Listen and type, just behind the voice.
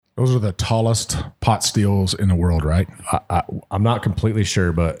Those are the tallest pot stills in the world, right? I'm not completely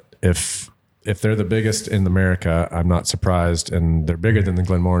sure, but if they're the biggest in America, I'm not surprised. And they're bigger than the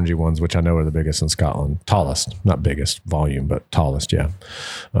Glenmorangie ones, which I know are the biggest in Scotland. Tallest, not biggest volume, but tallest, yeah.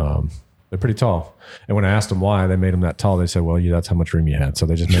 They're pretty tall. And when I asked them why they made them that tall, they said, well, that's how much room you had. So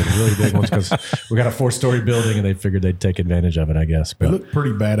they just made really big ones because we got a 4-story building and they figured they'd take advantage of it, I guess. But they look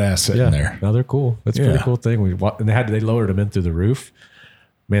pretty badass sitting there. No, they're cool. That's a pretty cool thing. And they lowered them in through the roof.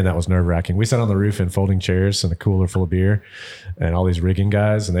 Man, that was nerve wracking. We sat on the roof in folding chairs and a cooler full of beer and all these rigging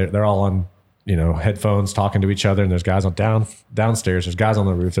guys. And they're all on, headphones talking to each other. And there's guys on downstairs. There's guys on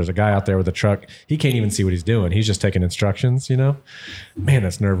the roof. There's a guy out there with a truck. He can't even see what he's doing. He's just taking instructions, Man,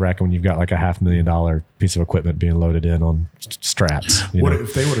 that's nerve wracking when you've got like a $500,000 piece of equipment being loaded in on straps.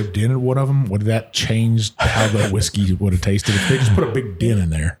 If they would have dented one of them, would that change how the whiskey would have tasted? If they just put a big dent in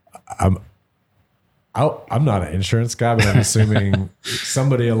there. I'm not an insurance guy, but I'm assuming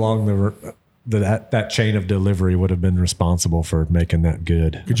somebody along that chain of delivery would have been responsible for making that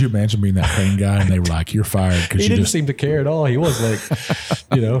good. Could you imagine being that crane guy and they were like, "You're fired"? He didn't seem to care at all. He was like,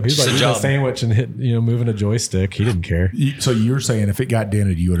 he was like eating a sandwich and moving a joystick. He didn't care. So you're saying if it got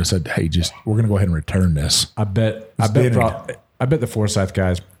dented, you would have said, "Hey, we're going to go ahead and return this." I bet the Forsyth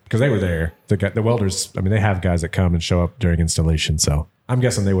guys, because they were there. The welders, they have guys that come and show up during installation. So I'm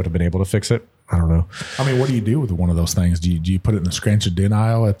guessing they would have been able to fix it. I don't know. What do you do with one of those things? Do you put it in the scratch and dent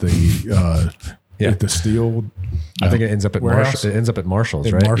aisle at the at the steel? I think it ends up at Marshall's. It ends up at Marshall's,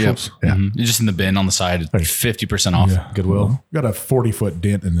 right? Marshall's. Yep. Yeah. Mm-hmm. You're just in the bin on the side. It's 50% off. Yeah. Goodwill. Well, got a 40-foot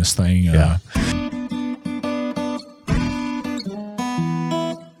dent in this thing. Yeah.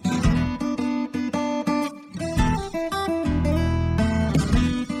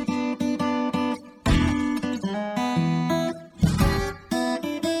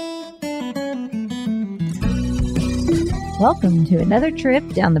 Welcome to another trip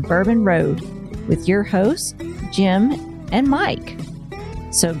down the Bourbon Road with your hosts, Jim and Mike.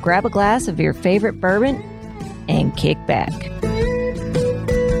 So grab a glass of your favorite bourbon and kick back.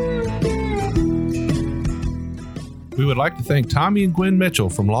 We would like to thank Tommy and Gwen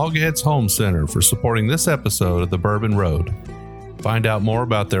Mitchell from Logheads Home Center for supporting this episode of the Bourbon Road. Find out more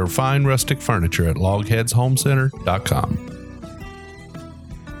about their fine rustic furniture at logheadshomecenter.com.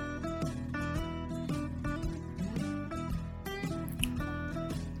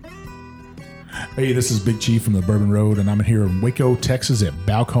 Hey, this is Big Chief from the Bourbon Road, and I'm here in Waco, Texas at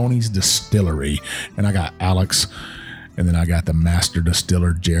Balcones Distillery. And I got Alex, and then I got the master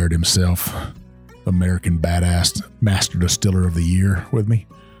distiller, Jared himself, American badass master distiller of the year with me.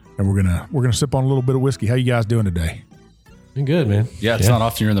 And we're gonna sip on a little bit of whiskey. How you guys doing today? Been good, man. Yeah, it's not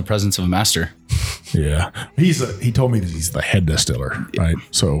often you're in the presence of a master. Yeah. He told me that he's the head distiller, right?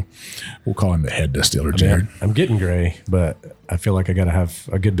 So we'll call him the head distiller, Jared. I'm getting gray, but I feel like I got to have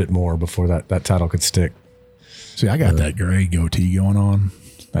a good bit more before that title could stick. See, I got that gray goatee going on.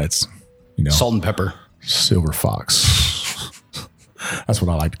 That's, salt and pepper. Silver fox. That's what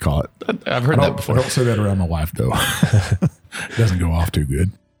I like to call it. I've heard that before. I don't say that around my wife, though. It doesn't go off too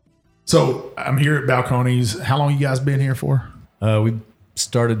good. So I'm here at Balcones. How long you guys been here for? We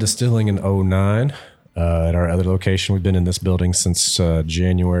started distilling in 2009 at our other location. We've been in this building since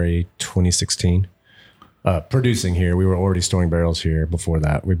January 2016. Producing here. We were already storing barrels here before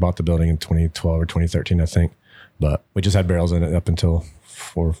that. We bought the building in 2012 or 2013, I think. But we just had barrels in it up until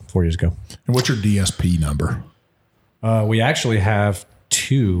four years ago. And what's your DSP number? We actually have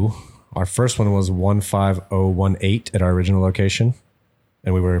two. Our first one was 15018 at our original location.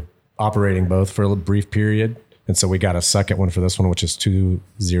 And we were operating both for a brief period. And so we got a second one for this one, which is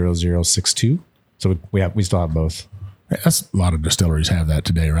 20062. So we still have both. That's a lot of distilleries have that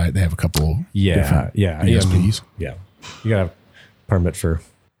today, right? They have a couple different DSPs. Yeah. You got a permit for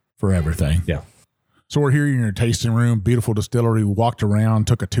everything. Yeah. So we're here in your tasting room, beautiful distillery. We walked around,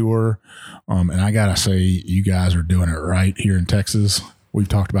 took a tour. And I got to say, you guys are doing it right here in Texas. We've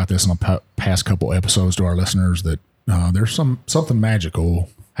talked about this in the past couple episodes to our listeners that there's something magical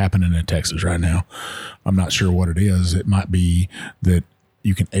happening in Texas right now. I'm not sure what it is. It might be that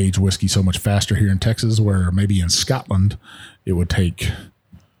you can age whiskey so much faster here in Texas, where maybe in Scotland it would take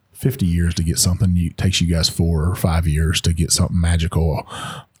 50 years to get something. It takes you guys 4 or 5 years to get something magical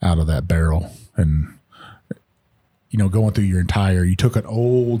out of that barrel. And, going through you took an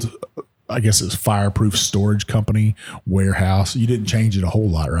old, I guess it's fireproof storage company warehouse. You didn't change it a whole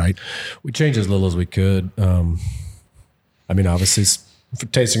lot, right? We changed as little as we could. Obviously for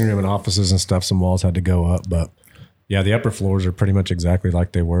tasting room and offices and stuff, some walls had to go up, but yeah, the upper floors are pretty much exactly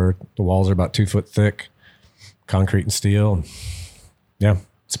like they were. The walls are about 2 foot thick, concrete and steel. Yeah,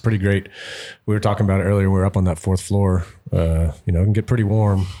 it's pretty great. We were talking about it earlier. We were up on that 4th floor. It can get pretty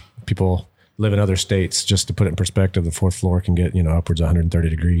warm people live in other states. Just to put it in perspective, the 4th floor can get, upwards of 130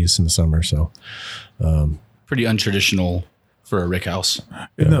 degrees in the summer. So, pretty untraditional for a rick house.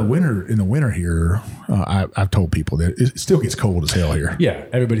 In the winter here, I've told people that it still gets cold as hell here. Yeah,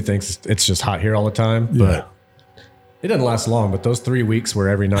 everybody thinks it's just hot here all the time, but it doesn't last long. But those 3 weeks where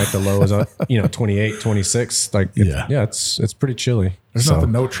every night the low is 28, 26, it's pretty chilly. There's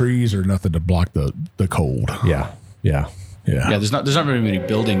nothing, no trees or nothing to block the cold. Yeah. There's not very many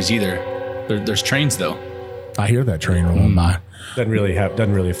buildings either. There's trains though. I hear that train rolling by. Doesn't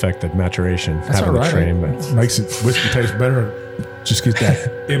really affect the maturation. That's having all right. The train, It makes whiskey taste better. Just get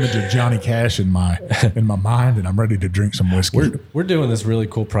that image of Johnny Cash in my mind, and I'm ready to drink some whiskey. We're doing this really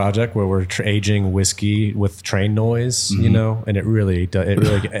cool project where we're aging whiskey with train noise, and it really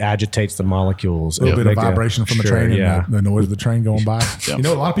agitates the molecules. A little bit of vibration from the train and the noise of the train going by. Yep. A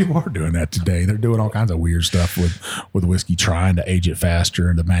lot of people are doing that today. They're doing all kinds of weird stuff with whiskey, trying to age it faster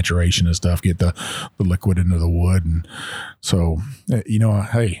and the maturation and stuff, get the liquid into the wood. And so,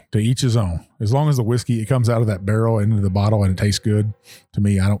 hey, to each his own. As long as the whiskey, it comes out of that barrel into the bottle and it tastes good, to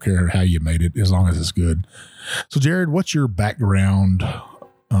me, I don't care how you made it, as long as it's good. So, Jared, what's your background,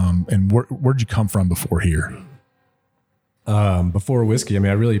 and where'd you come from before here? Before whiskey,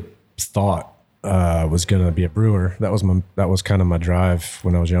 I really thought was going to be a brewer. That was kind of my drive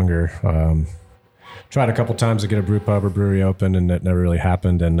when I was younger. Tried a couple times to get a brew pub or brewery open, and it never really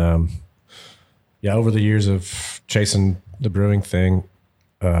happened. And over the years of chasing the brewing thing,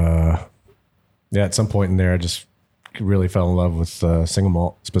 at some point in there, I just really fell in love with single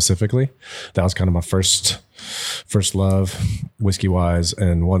malt specifically. That was kind of my first love, whiskey wise.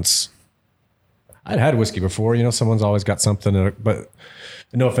 And once I'd had whiskey before, someone's always got something. But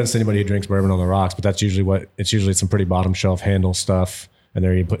no offense to anybody who drinks bourbon on the rocks, but that's usually usually some pretty bottom shelf handle stuff, and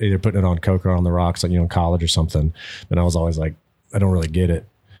they're either putting it on Coke or on the rocks, like in college or something. And I was always like, I don't really get it.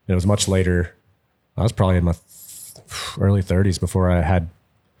 And it was much later. I was probably in my early 30s before I had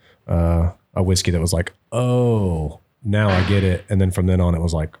a whiskey that was like, oh, now I get it. And then from then on, it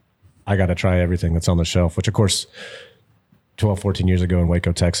was like, I got to try everything that's on the shelf, which of course, 12, 14 years ago in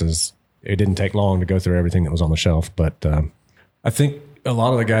Waco, Texas, it didn't take long to go through everything that was on the shelf. But I think a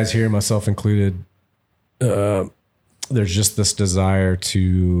lot of the guys here, myself included, there's just this desire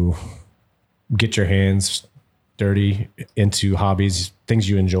to get your hands dirty into hobbies, things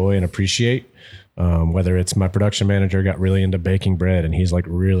you enjoy and appreciate. Whether it's my production manager got really into baking bread and he's like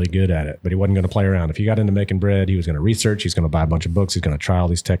really good at it, but he wasn't going to play around. If he got into making bread, he was going to research, he's going to buy a bunch of books, he's going to try all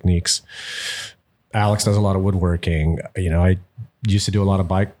these techniques. Alex does a lot of woodworking. I used to do a lot of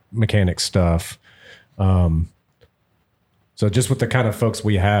bike mechanic stuff. So just with the kind of folks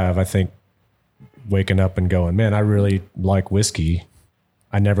we have, I think waking up and going, man, I really like whiskey.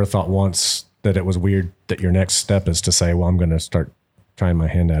 I never thought once that it was weird that your next step is to say, well, I'm going to start trying my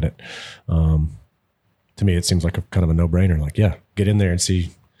hand at it. To me, it seems like a kind of a no-brainer. Like, yeah, get in there and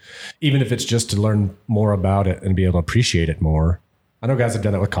see, even if it's just to learn more about it and be able to appreciate it more. I know guys have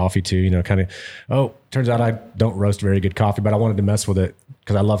done that with coffee too, turns out I don't roast very good coffee, but I wanted to mess with it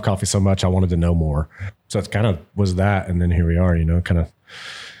because I love coffee so much. I wanted to know more. So it's kind of was that. And then here we are,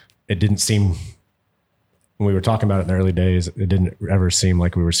 it didn't seem, when we were talking about it in the early days, it didn't ever seem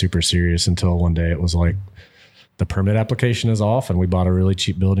like we were super serious until one day it was like, the permit application is off and we bought a really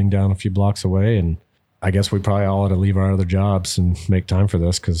cheap building down a few blocks away. And I guess we probably all had to leave our other jobs and make time for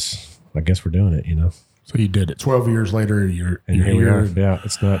this because I guess we're doing it, So you did it. 12 years later, you're here. We are. here Yeah,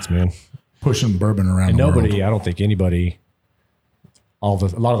 it's nuts, man. pushing bourbon around And the nobody, world. I don't think anybody, a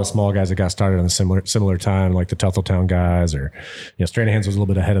lot of the small guys that got started on a similar time, like the Tuttletown guys or, Stranahan's was a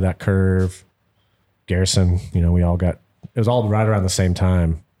little bit ahead of that curve. Garrison, we all it was all right around the same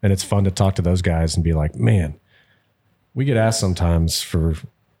time. And it's fun to talk to those guys and be like, man, we get asked sometimes for,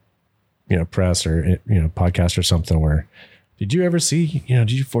 press or, podcast or something where, did you ever see,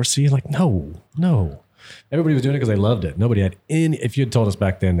 did you foresee? Like, no. Everybody was doing it because they loved it. Nobody had if you had told us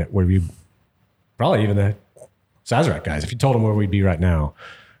back then that where we, probably even the Sazerac guys, if you told them where we'd be right now,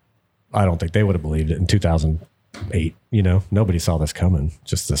 I don't think they would have believed it in 2008. Nobody saw this coming.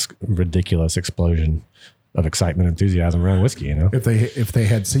 Just this ridiculous explosion of excitement and enthusiasm around whiskey, If they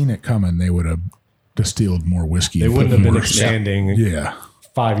had seen it coming, they would have distilled more whiskey. They wouldn't have been expanding. Yeah.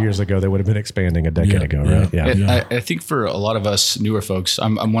 5 years ago, they would have been expanding a decade ago, right? Yeah. I think for a lot of us newer folks,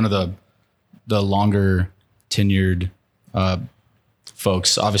 I'm one of the longer tenured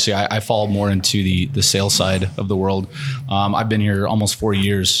folks. Obviously, I fall more into the sales side of the world. I've been here almost 4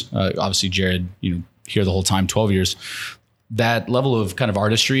 years. Obviously, Jared, here the whole time, 12 years. That level of kind of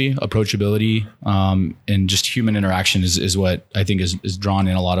artistry, approachability, and just human interaction is what I think is drawn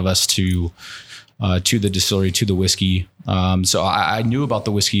in a lot of us to to the distillery, to the whiskey. So I knew about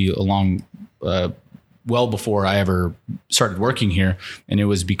the whiskey well before I ever started working here. And it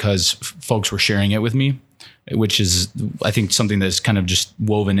was because folks were sharing it with me, which is, I think, something that's kind of just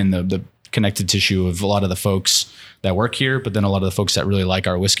woven in the connected tissue of a lot of the folks that work here, but then a lot of the folks that really like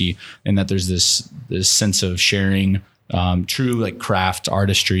our whiskey, and that there's this sense of sharing, true like craft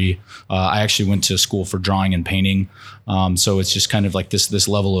artistry. I actually went to school for drawing and painting. So it's just kind of like this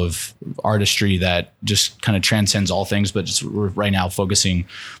level of artistry that just kind of transcends all things, but just we're right now focusing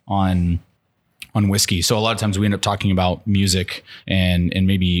on whiskey. So a lot of times we end up talking about music and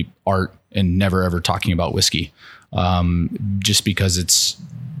maybe art and never ever talking about whiskey. Just because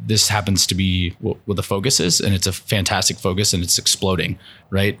this happens to be what the focus is, and it's a fantastic focus, and it's exploding,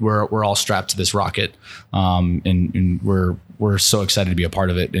 right? We're all strapped to this rocket. And we're so excited to be a part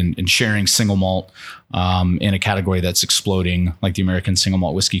of it and sharing single malt, in a category that's exploding, like the American single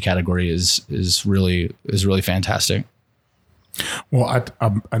malt whiskey category is really fantastic. Well,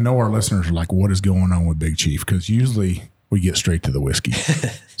 I know our listeners are like, what is going on with Big Chief? Because usually we get straight to the whiskey.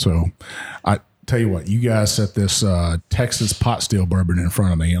 So I tell you what, you guys set this Texas pot still bourbon in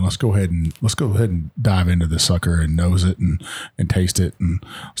front of me, and let's go ahead and dive into this sucker and nose it and taste it, and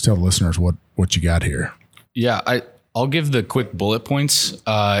let's tell the listeners what you got here. Yeah, I'll give the quick bullet points,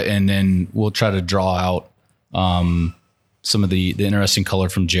 and then we'll try to draw out some of the interesting color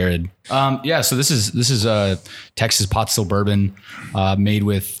from Jared. So this is a Texas pot still bourbon, made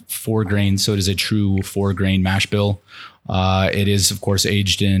with 4 grains. So it is a true 4-grain mash bill. It is, of course,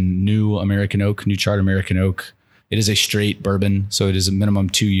 aged in new charred American oak. It is a straight bourbon, so it is a minimum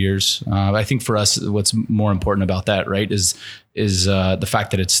 2 years. I think for us, what's more important about that, right, is the fact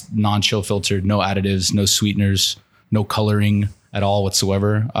that it's non-chill filtered, no additives, no sweeteners, no coloring at all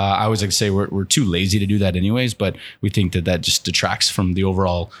whatsoever. I always like to say we're too lazy to do that anyways, but we think that just detracts from the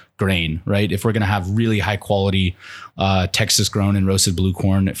overall grain, right? If we're going to have really high quality Texas grown and roasted blue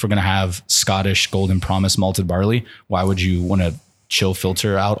corn, if we're going to have Scottish Golden Promise malted barley, why would you want to chill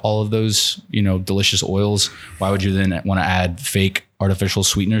filter out all of those, delicious oils? Why would you then want to add fake artificial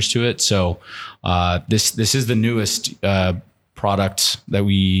sweeteners to it? So this is the newest product that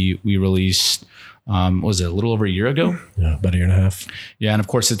we released. Was it a little over a year ago? Yeah, about a year and a half. Yeah, and of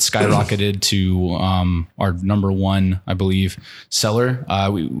course it's skyrocketed to our number 1, I believe, seller.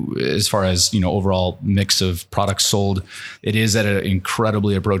 As far as overall mix of products sold, it is at an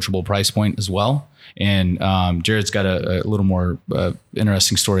incredibly approachable price point as well. And Jared's got a little more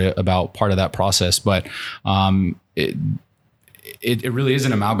interesting story about part of that process, but it really is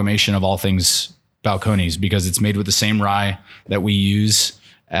an amalgamation of all things Balcones, because it's made with the same rye that we use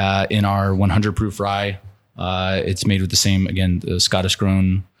in our 100 proof rye. It's made with the same, again, the Scottish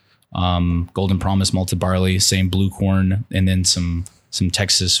grown Golden Promise malted barley, same blue corn, and then some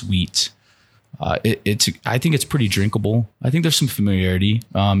Texas wheat. I think it's pretty drinkable. I think there's some familiarity,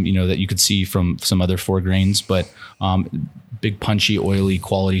 that you could see from some other 4 grains, but big punchy, oily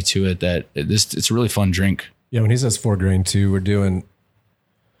quality to it that it's a really fun drink. Yeah, when he says 4 grain too,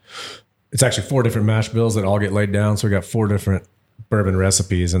 it's actually 4 different mash bills that all get laid down. So we got 4 different bourbon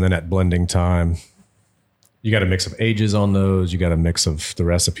recipes, and then at blending time, you got a mix of ages on those. You got a mix of the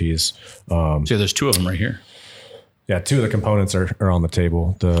recipes. So there's 2 of them right here. Yeah, 2 of the components are on the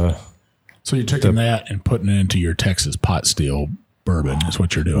table. So you're taking that and putting it into your Texas pot still bourbon is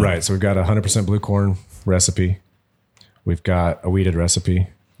what you're doing. Right. So we've got a 100% blue corn recipe. We've got a wheated recipe.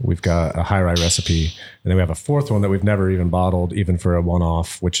 We've got a high rye recipe. And then we have a 4th one that we've never even bottled, even for a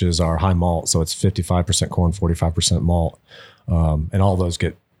one-off, which is our high malt. So it's 55% corn, 45% malt. And all those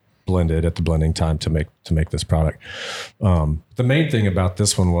get blended at the blending time to make this product. The main thing about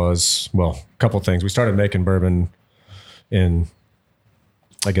this one was, a couple of things. We started making bourbon in,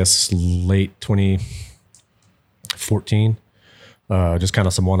 I guess, late 2014. Just kind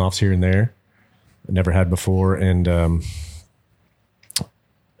of some one-offs here and there. I never had before. And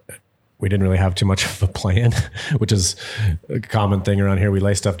we didn't really have too much of a plan, which is a common thing around here. We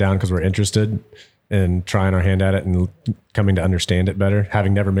lay stuff down because we're interested in trying our hand at it and coming to understand it better.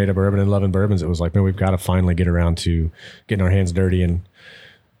 Having never made a bourbon and loving bourbons, it was like, man, we've got to finally get around to getting our hands dirty and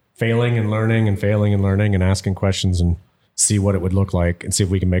failing and learning and asking questions and see what it would look like and see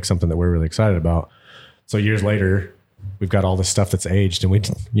if we can make something that we're really excited about. So years later, we've got all this stuff that's aged, and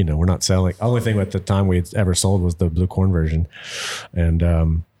we're not selling. The only thing at the time we had ever sold was the blue corn version.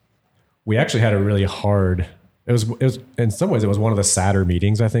 And we actually had a really hard, it was in some ways, it was one of the sadder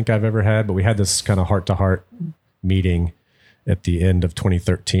meetings I think I've ever had, but we had this kind of heart-to-heart meeting at the end of 17,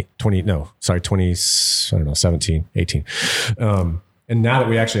 18. And now that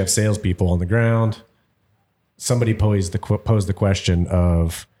we actually have salespeople on the ground, somebody posed the question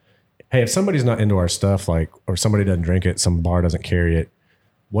of, hey, if somebody's not into our stuff, like, or somebody doesn't drink it, some bar doesn't carry it,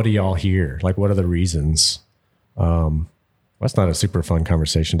 what do y'all hear? Like, what are the reasons? That's not a super fun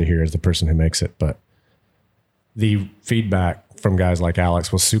conversation to hear as the person who makes it, but the feedback from guys like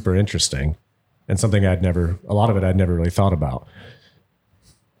Alex was super interesting and something a lot of it I'd never really thought about.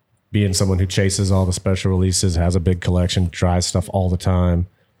 Being someone who chases all the special releases, has a big collection, tries stuff all the time,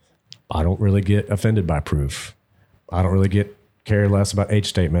 I don't really get offended by proof. I don't really care less about age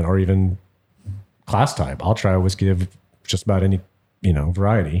statement or even class type. I'll try a whiskey of just about any,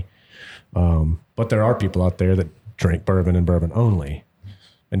 variety. But there are people out there that drink bourbon and bourbon only.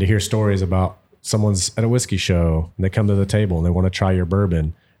 And to hear stories about someone's at a whiskey show and they come to the table and they want to try your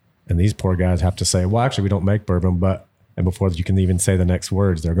bourbon, and these poor guys have to say, well, actually we don't make bourbon, and before you can even say the next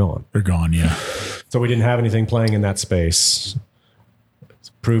words, they're gone. They're gone, yeah. So we didn't have anything playing in that space.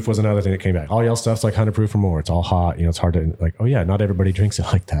 Proof was another thing that came back. All y'all stuff's like 100 proof or more. It's all hot. It's hard to like, oh yeah, not everybody drinks it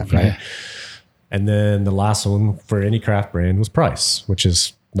like that, right? And then the last one for any craft brand was price, which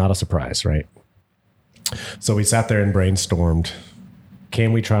is not a surprise, right? So we sat there and brainstormed,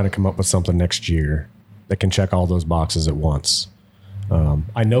 can we try to come up with something next year that can check all those boxes at once?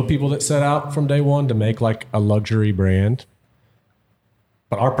 I know people that set out from day one to make like a luxury brand,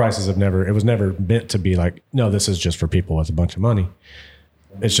 but our prices it was never meant to be like, no, this is just for people with a bunch of money.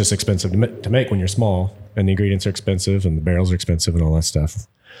 It's just expensive to make when you're small, and the ingredients are expensive and the barrels are expensive and all that stuff.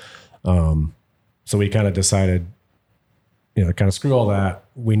 So we kind of decided, kind of screw all that.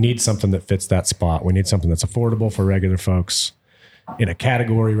 We need something that fits that spot. We need something that's affordable for regular folks in a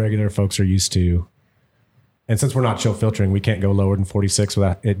category regular folks are used to. And since we're not chill filtering, we can't go lower than 46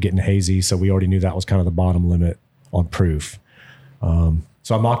 without it getting hazy. So we already knew that was kind of the bottom limit on proof.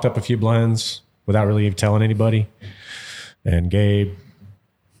 So I mocked up a few blends without really even telling anybody. And Gabe,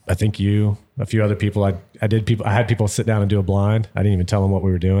 I think you, a few other people, I had people sit down and do a blind. I didn't even tell them what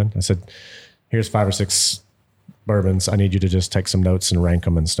we were doing. I said, here's 5 or 6 bourbons. I need you to just take some notes and rank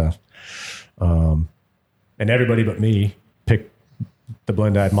them and stuff. And everybody but me picked the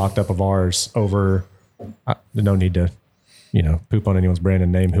blend I had mocked up of ours over, no need to, poop on anyone's brand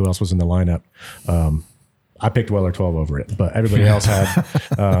and name who else was in the lineup. I picked Weller 12 over it, but everybody else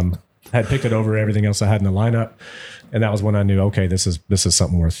had picked it over everything else I had in the lineup. And that was when I knew, okay, this is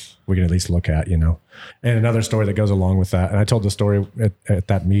something we can at least look at, And another story that goes along with that. And I told the story at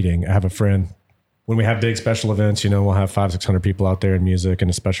that meeting. I have a friend, when we have big special events, we'll have 500-600 people out there in music and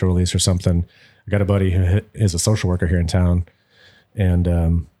a special release or something. I got a buddy who is a social worker here in town.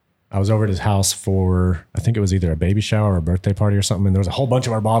 And I was over at his house for, I think it was either a baby shower or a birthday party or something. And there was a whole bunch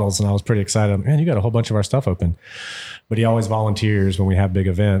of our bottles and I was pretty excited. Man, you got a whole bunch of our stuff open. But he always volunteers when we have big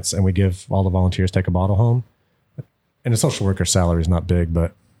events and we give all the volunteers take a bottle home. And a social worker salary is not big,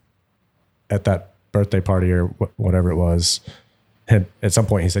 but at that birthday party or whatever it was, at some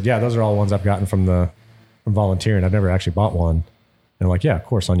point he said, yeah, those are all ones I've gotten from volunteering. I've never actually bought one. And I'm like, yeah, of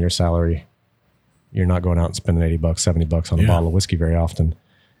course, on your salary, you're not going out and spending $80, $70 on a bottle of whiskey very often.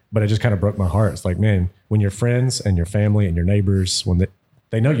 But it just kind of broke my heart. It's like, man, when your friends and your family and your neighbors, when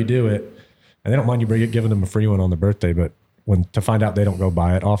they know you do it and they don't mind you giving them a free one on the birthday, but to find out they don't go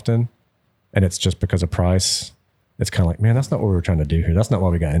buy it often and it's just because of price, it's kind of like, man, that's not what we were trying to do here. That's not why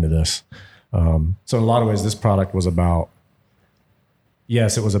we got into this. So in a lot of ways, this product was about,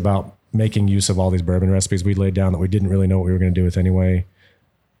 yes, it was about making use of all these bourbon recipes we laid down that we didn't really know what we were going to do with anyway.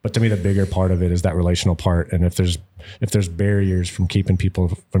 But to me, the bigger part of it is that relational part. And if there's barriers from keeping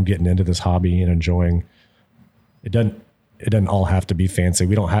people from getting into this hobby and enjoying, it doesn't all have to be fancy.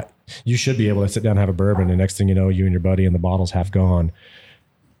 You should be able to sit down and have a bourbon, and next thing you know, you and your buddy and the bottle's half gone,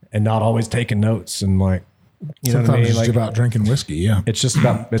 and not always taking notes and like, sometimes know what I mean? It's just about drinking whiskey. Yeah, it's just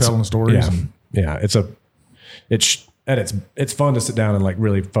about telling stories. Yeah, it's fun to sit down and like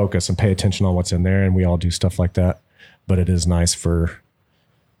really focus and pay attention on what's in there, and we all do stuff like that. But it is nice for.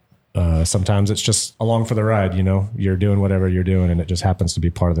 Sometimes it's just along for the ride, you're doing whatever you're doing and it just happens to be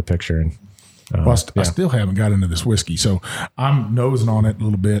part of the picture. And I still haven't got into this whiskey. So I'm nosing on it a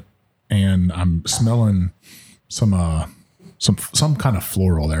little bit and I'm smelling some kind of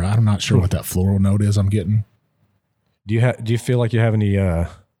floral there. I'm not sure what that floral note is I'm getting. Do you feel like you have any, I'm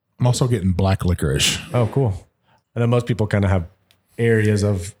also getting black licorice. Oh, cool. I know most people kind of have areas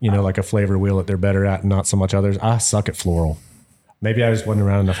of, like a flavor wheel that they're better at and not so much others. I suck at floral. Maybe I just wasn't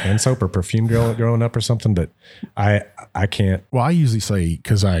around enough hand soap or perfume growing up or something, but I can't. Well, I usually say,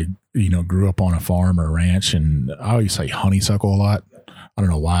 because I grew up on a farm or a ranch, and I always say honeysuckle a lot. I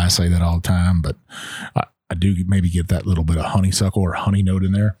don't know why I say that all the time, but I do maybe get that little bit of honeysuckle or honey note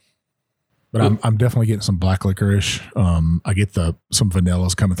in there. But I'm definitely getting some black licorice. I get some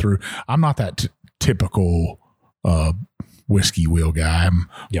vanillas coming through. I'm not that typical whiskey wheel guy. I'm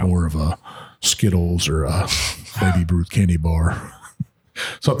more of a Skittles or a Baby Ruth candy bar.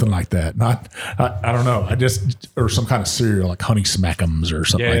 Something like that. I don't know. Or some kind of cereal like Honey Smack'ems or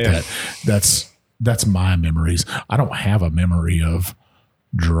something that. That's my memories. I don't have a memory of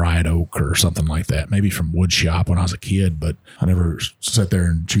dried oak or something like that. Maybe from wood shop when I was a kid, but I never sat there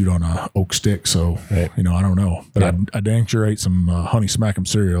and chewed on a oak stick. So, I don't know. But I dang sure ate some Honey Smack'em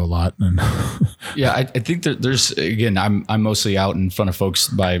cereal a lot. And I think that there's, again, I'm mostly out in front of folks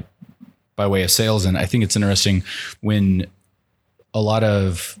by way of sales. And I think it's interesting when a lot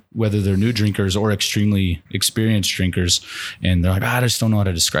of, whether they're new drinkers or extremely experienced drinkers, and they're like, I just don't know how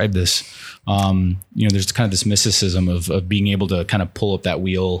to describe this. There's kind of this mysticism of being able to kind of pull up that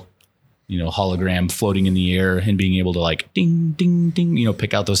wheel, hologram floating in the air and being able to like ding, ding, ding,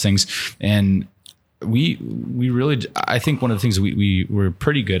 pick out those things. And we really, I think one of the things we were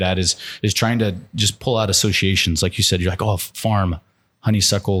pretty good at is trying to just pull out associations. Like you said, you're like, oh, farm,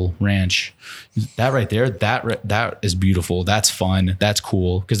 honeysuckle ranch, that right there, that is beautiful. That's fun. That's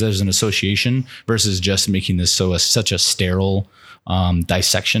cool. Cause there's an association versus just making this such a sterile,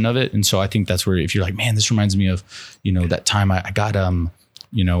 dissection of it. And so I think that's where, if you're like, man, this reminds me of, that time I got,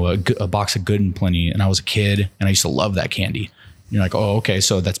 a box of Good and Plenty and I was a kid and I used to love that candy. You're like, oh, okay.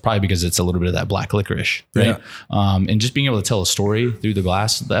 So that's probably because it's a little bit of that black licorice, right? Yeah. And just being able to tell a story through the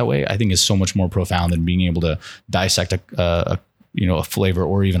glass that way, I think is so much more profound than being able to dissect a flavor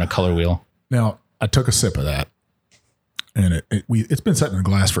or even a color wheel. Now, I took a sip of that, and it's been sitting in the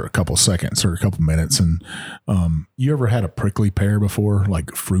glass for a couple seconds or a couple minutes. And you ever had a prickly pear before,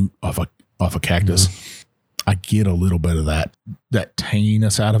 like fruit off a cactus? Mm-hmm. I get a little bit of that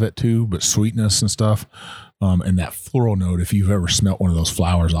tanginess out of it too, but sweetness and stuff. And that floral note, if you've ever smelt one of those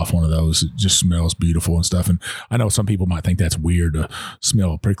flowers off one of those, it just smells beautiful and stuff. And I know some people might think that's weird to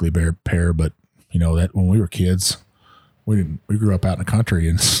smell a prickly pear, but that when we were kids, we grew up out in the country,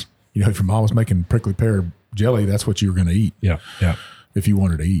 and if your mom was making prickly pear jelly, that's what you were going to eat. Yeah. Yeah. If you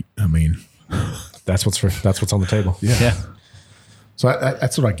wanted to eat, I mean, that's what's on the table. Yeah. So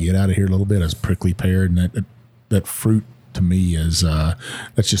that's what I get out of here a little bit, is prickly pear, and that fruit to me is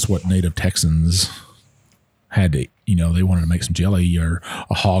that's just what native Texans had to. They wanted to make some jelly or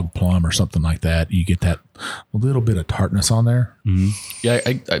a hog plum or something like that. You get that little bit of tartness on there. Mm-hmm.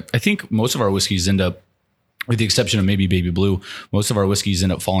 Yeah, I think most of our whiskeys end up, with the exception of maybe Baby Blue, most of our whiskeys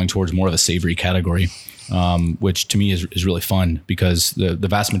end up falling towards more of a savory category, which to me is really fun, because the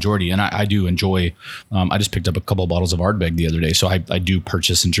vast majority, and I do enjoy, I just picked up a couple of bottles of Ardbeg the other day, so I do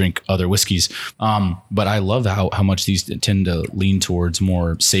purchase and drink other whiskeys. But I love how much these tend to lean towards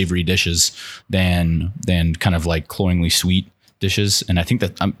more savory dishes than kind of like cloyingly sweet dishes. And I think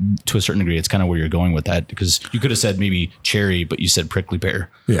that to a certain degree, it's kind of where you're going with that, because you could have said maybe cherry, but you said prickly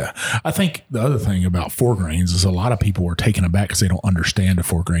pear. Yeah. I think the other thing about 4 grains is a lot of people were taken aback because they don't understand a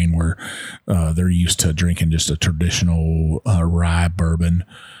 4 grain, where they're used to drinking just a traditional rye bourbon.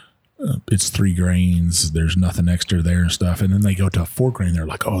 It's 3 grains. There's nothing extra there and stuff. And then they go to a 4 grain. They're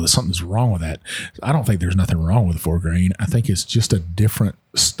like, oh, something's wrong with that. I don't think there's nothing wrong with 4 grain. I think it's just a different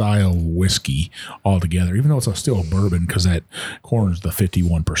style whiskey altogether, even though it's still a bourbon, because that corn's the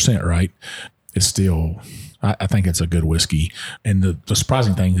 51%, right? It's still, I think it's a good whiskey. And the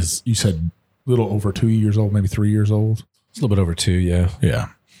surprising thing is, you said a little over 2 years old, maybe 3 years old. It's a little bit over 2. Yeah. Yeah.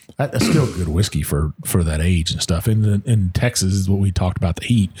 That's still good whiskey for that age and stuff. In Texas is what we talked about, the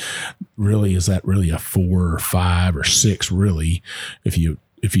heat. Really, is that really a 4 or 5 or 6? Really, if you,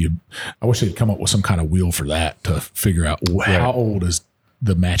 I wish they'd come up with some kind of wheel for that to figure out how old is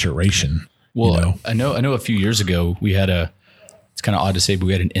the maturation. Well, I know a few years ago we had it's kind of odd to say, but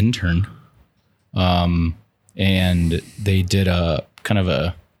we had an intern, and they did a kind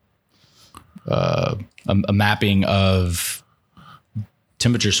of a mapping of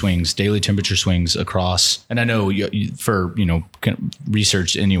daily temperature swings across. And I know for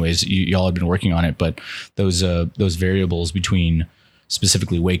research anyways, y'all have been working on it, but those variables between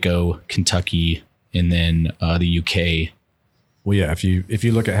specifically Waco, Kentucky, and then the UK. Well, yeah, if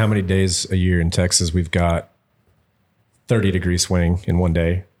you look at how many days a year in Texas, we've got 30-degree swing in one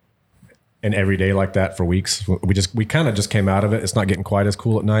day, and every day like that for weeks. We kind of just came out of it. It's not getting quite as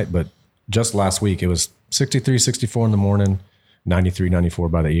cool at night, but just last week it was 63, 64 in the morning, 93, 94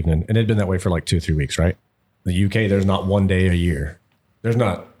 by the evening. And it had been that way for like 2 or 3 weeks, right? The UK, there's not one day a year. There's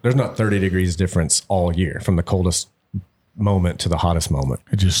not 30 degrees difference all year from the coldest moment to the hottest moment.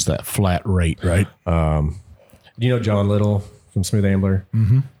 It's just that flat rate, right? John Little from Smooth Ambler?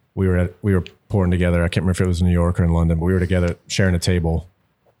 Mm-hmm. We were pouring together. I can't remember if it was in New York or in London, but we were together sharing a table,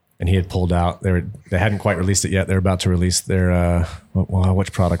 and he had pulled out. They hadn't quite released it yet. They're about to release their,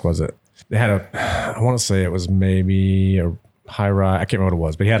 which product was it? They had I want to say it was maybe a high rye. I can't remember what it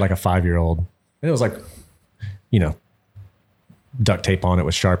was, but he had like a 5-year-old. And it was like, duct tape on it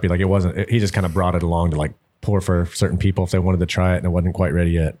with Sharpie. Like it wasn't, he just kind of brought it along to like pour for certain people if they wanted to try it and it wasn't quite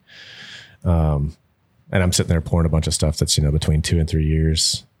ready yet. And I'm sitting there pouring a bunch of stuff that's, between 2 and 3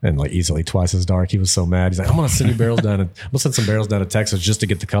 years and like easily twice as dark. He was so mad. He's like, I'm going to send you barrels down. We'll send some barrels down to Texas just to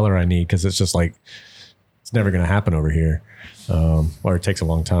get the color I need. Cause it's just like, it's never going to happen over here. Or it takes a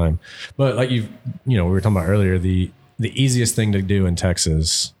long time. But like we were talking about earlier, the easiest thing to do in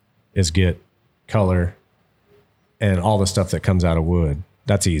Texas is get color and all the stuff that comes out of wood.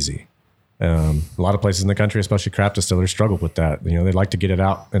 That's easy. A lot of places in the country, especially craft distillers, struggle with that. They like to get it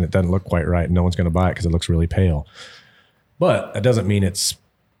out and it doesn't look quite right and no one's going to buy it because it looks really pale. But that doesn't mean it's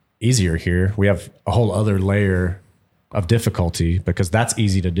easier here. We have a whole other layer of difficulty because that's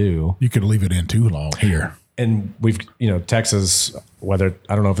easy to do. You could leave it in too long here. And we've, Texas, whether,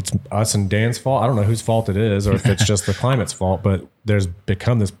 I don't know if it's us and Dan's fault, I don't know whose fault it is, or if it's just the climate's fault, but there's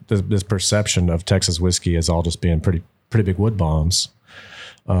become this perception of Texas whiskey as all just being pretty big wood bombs.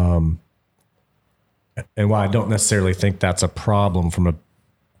 And while I don't necessarily think that's a problem from a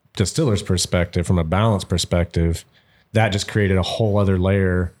distiller's perspective, from a balance perspective, that just created a whole other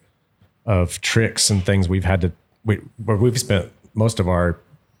layer of tricks and things we've spent most of our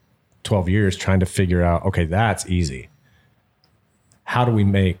 12 years trying to figure out, okay, that's easy. How do we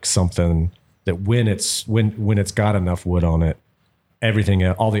make something that when it's got enough wood on it, everything,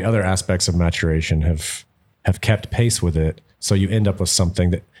 all the other aspects of maturation have kept pace with it. So you end up with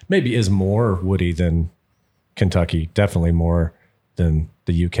something that maybe is more woody than Kentucky, definitely more than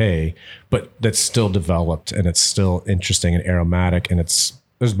the UK, but that's still developed and it's still interesting and aromatic and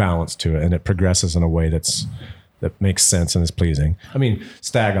there's balance to it and it progresses in a way that makes sense and is pleasing. I mean,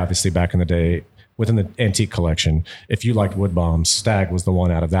 Stag, obviously, back in the day, within the antique collection, if you liked wood bombs, Stag was the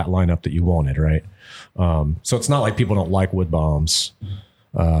one out of that lineup that you wanted, right? So it's not like people don't like wood bombs,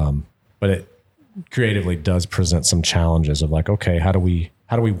 but it creatively does present some challenges of like, okay, how do we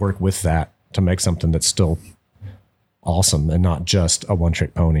work with that to make something that's still awesome and not just a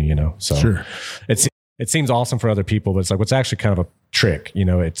one-trick pony, So sure. It seems awesome for other people, but it's like what's actually kind of a trick,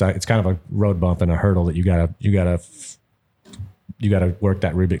 it's kind of a road bump and a hurdle that you gotta work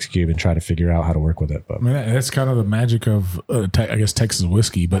that Rubik's Cube and try to figure out how to work with it. But I mean, that's kind of the magic of I guess Texas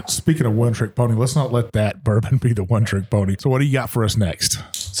whiskey. But speaking of one trick pony, let's not let that bourbon be the one trick pony. So what do you got for us next?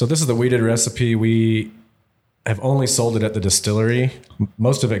 So this is the weeded recipe. We have only sold it at the distillery.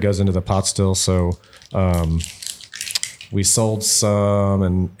 Most of it goes into the pot still. So we sold some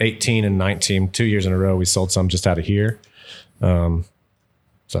in 18 and 19, 2 years in a row. We sold some just out of here. But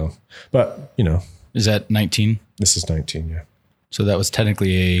Is that 19? This is 19, yeah. So that was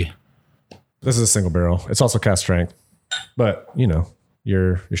technically This is a single barrel. It's also cast strength, but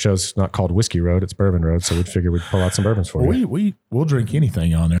your show's not called Whiskey Road; it's Bourbon Road. So we'd figure we'd pull out some bourbons for you. We'll drink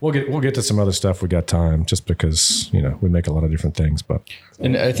anything on there. We'll get to some other stuff. We got time, just because we make a lot of different things. But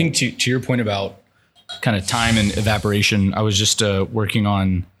And I think to your point about kind of time and evaporation, I was just working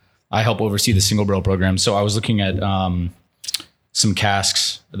on. I help oversee the single barrel program, so I was looking at some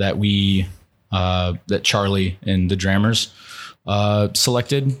casks that that Charlie and the Drammers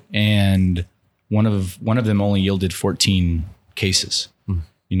selected, and one of them only yielded 14 cases.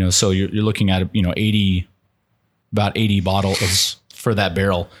 So you're looking at about 80 bottles for that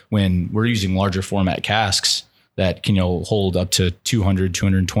barrel when we're using larger format casks that can hold up to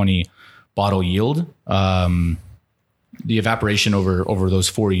 220 bottle yield. The evaporation over those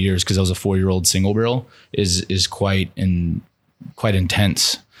 4 years, because that was a 4-year-old single barrel, is quite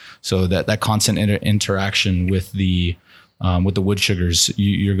intense. So that constant interaction with the wood sugars,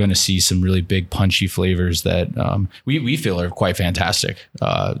 you're going to see some really big punchy flavors that we feel are quite fantastic.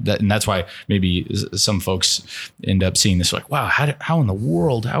 And that's why maybe some folks end up seeing this like, wow, how in the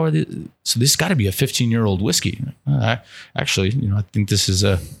world, how are they? So this got to be a 15-year-old whiskey. Actually, I think this is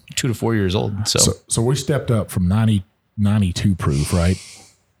 2 to 4 years old. So we stepped up from 92 proof, right?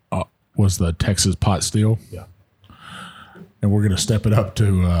 Was the Texas pot still? Yeah. And we're going to step it up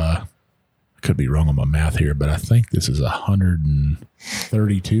to, I could be wrong on my math here, but I think this is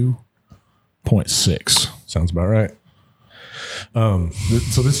 132.6. Sounds about right.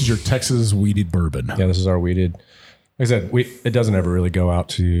 So this is your Texas weeded bourbon. Yeah, this is our weeded. Like I said, it doesn't ever really go out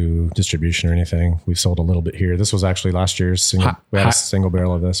to distribution or anything. We've sold a little bit here. This was actually last year's we had a single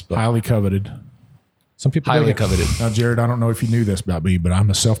barrel of this. But highly coveted. Some people highly coveted. Now, Jared, I don't know if you knew this about me, but I'm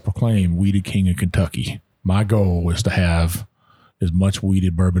a self-proclaimed weeded king of Kentucky. My goal was to have as much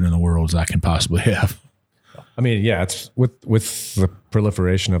weeded bourbon in the world as I can possibly have. I mean, yeah, it's with the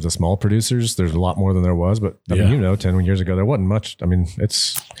proliferation of the small producers, there's a lot more than there was. But I mean, 10 years ago, there wasn't much. I mean,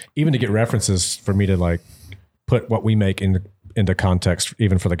 it's even to get references for me to like put what we make into context,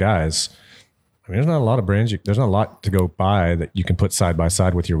 even for the guys. I mean, there's not a lot of brands. There's not a lot to go buy that you can put side by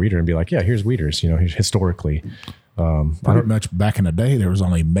side with your weeder and be like, yeah, here's weeders. Here's historically. Pretty much back in the day, there was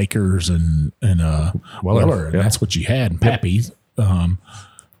only Makers and Weller, and that's what you had. And Pappy's,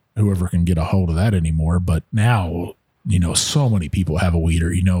 whoever can get a hold of that anymore. But now, so many people have a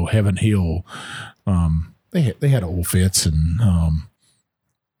weeder. Heaven Hill, they had Old Fitz, and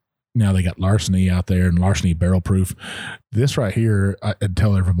now they got Larceny out there, and Larceny Barrel Proof. This right here, I'd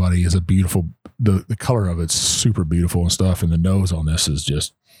tell everybody, is a beautiful. The color of it's super beautiful and stuff, and the nose on this is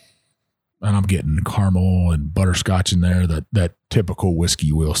just. And I'm getting caramel and butterscotch in there, that typical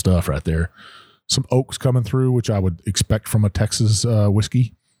whiskey wheel stuff right there. Some oaks coming through, which I would expect from a Texas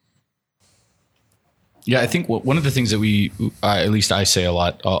whiskey. Yeah, I think one of the things that at least I say a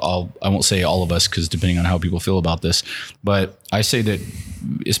lot, I won't say all of us because depending on how people feel about this, but I say that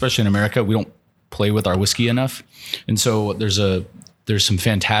especially in America, we don't play with our whiskey enough. And so there's some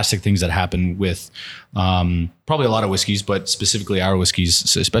fantastic things that happen with probably a lot of whiskeys, but specifically our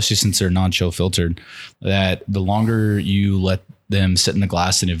whiskeys, especially since they're non-chill filtered, that the longer you let them sit in the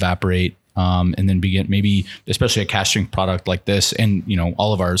glass and evaporate, and then begin maybe, especially a cask strength product like this, and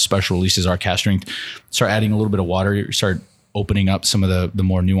all of our special releases are cask strength, start adding a little bit of water, start opening up some of the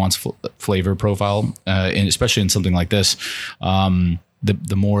more nuanced flavor profile, and especially in something like this,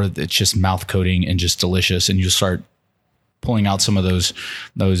 the more it's just mouth coating and just delicious, and you start pulling out some of those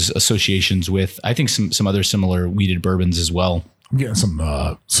associations with, I think, some other similar weeded bourbons as well. I'm getting some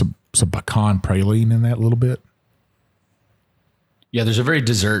pecan praline in that a little bit. Yeah, there's a very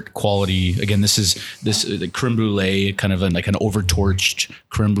dessert quality. Again, this the creme brulee, kind of like an over torched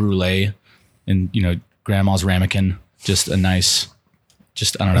creme brulee, and grandma's ramekin, just a nice,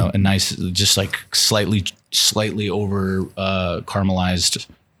 just like slightly over caramelized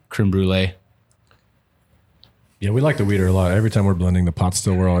creme brulee. Yeah, we like the weeder a lot. Every time we're blending the pot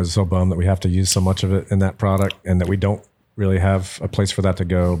still, we're always so bummed that we have to use so much of it in that product and that we don't really have a place for that to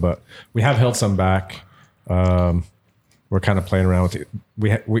go. But we have held some back. We're kind of playing around with it.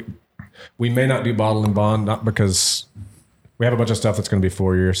 We may not do bottle and bond, not because we have a bunch of stuff that's going to be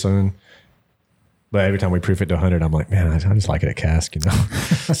 4 years soon. But every time we proof it to 100, I'm like, man, I just like it at cask,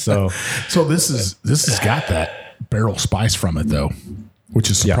 So this has got that barrel spice from it though, which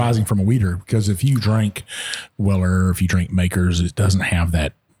is surprising from a weeder, because if you drink Weller, if you drink Makers, it doesn't have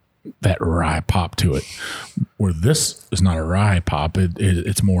that rye pop to it. Where this is not a rye pop,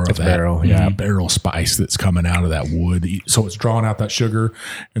 it's more of that barrel, barrel spice that's coming out of that wood. So it's drawing out that sugar,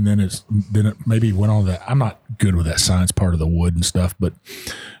 and then it maybe went on that. I'm not good with that science part of the wood and stuff, but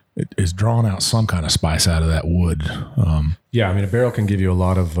it's drawing out some kind of spice out of that wood. I mean, a barrel can give you a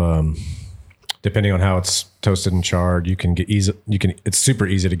lot of. Depending on how it's toasted and charred, it's super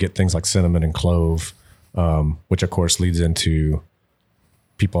easy to get things like cinnamon and clove, which of course leads into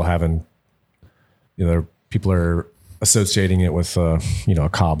people having, people are associating it with, a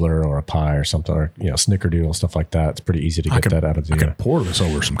cobbler or a pie or something, or, snickerdoodle, stuff like that. It's pretty easy to get that out of the. I can pour this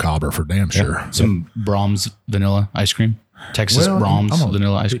over some cobbler for damn sure. Some Brahms vanilla ice cream. Texas Brahms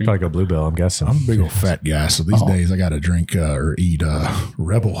vanilla ice cream. Probably go Bluebell, I'm guessing. I'm a big old fat guy, so these days I got to drink or eat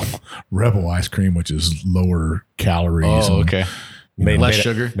Rebel ice cream, which is lower calories. Oh, okay. Less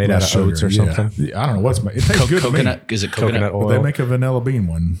sugar, made out of oats or something. Yeah, I don't know what's it tastes good. Coconut? To me. Is it coconut oil? They make a vanilla bean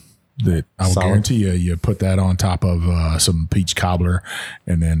one that I will guarantee you put that on top of some peach cobbler,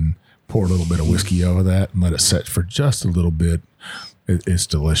 and then pour a little bit of whiskey over that and let it set for just a little bit. It's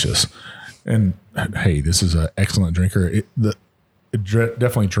delicious. And hey, this is an excellent drinker. It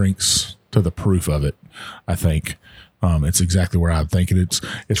definitely drinks to the proof of it, I think. It's exactly where I'm thinking.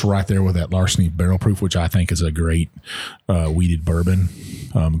 It's right there with that Larceny Barrel Proof, which I think is a great weeded bourbon,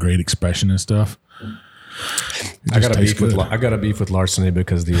 great expression and stuff. I got a beef with Larceny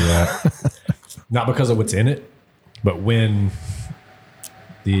because not because of what's in it, but when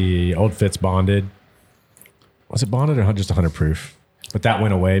the Old Fitz bonded, was it bonded or just 100 proof? But that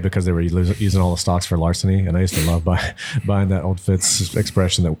went away because they were using all the stocks for Larceny, and I used to love buying that Old Fitz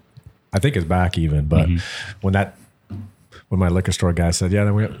expression that I think is back even. But when my liquor store guy said, "Yeah,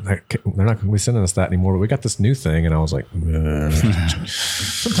 they're not going to be sending us that anymore," but we got this new thing, and I was like,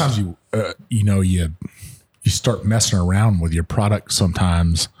 sometimes you start messing around with your product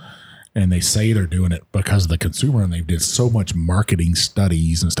sometimes, and they say they're doing it because of the consumer, and they did so much marketing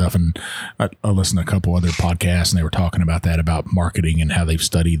studies and stuff. And I listened to a couple other podcasts, and they were talking about that, about marketing and how they've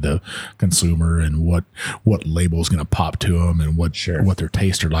studied the consumer and what label is going to pop to them and what their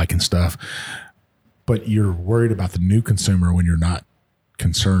tastes are like and stuff. but you're worried about the new consumer when you're not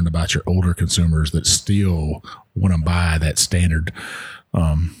concerned about your older consumers that still want to buy that standard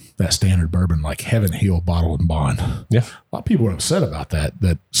bourbon like Heaven Hill Bottled and Bond. Yeah. A lot of people are upset about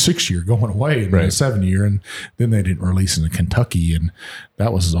that 6 year going away and then the 7 year, and then they didn't release it in Kentucky, and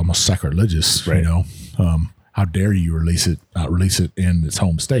that was almost sacrilegious. Right. You know, how dare you release it in its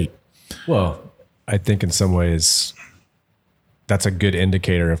home state? Well, I think in some ways that's a good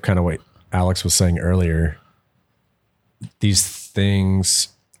indicator of kind of what Alex was saying earlier. These things,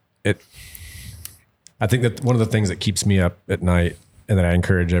 I think that one of the things that keeps me up at night, and that I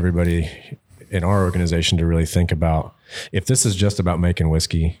encourage everybody in our organization to really think about, if this is just about making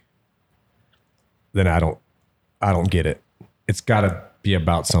whiskey, then I don't get it. It's got to be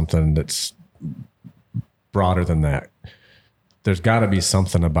about something that's broader than that. There's got to be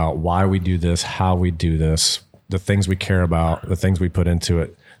something about why we do this, how we do this, the things we care about, the things we put into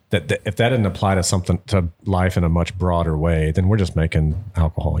it. That if that didn't apply to life in a much broader way, then we're just making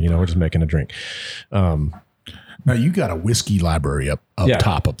alcohol. You know, we're just making a drink. Now you got a whiskey library up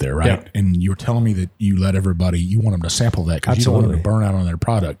top up there, right? Yeah. And you were telling me that you want them to sample that because you don't want them to burn out on their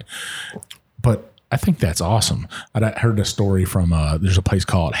product. But I think that's awesome. I heard a story from there's a place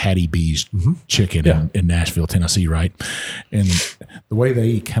called Hattie B's Chicken in Nashville, Tennessee, right? And the way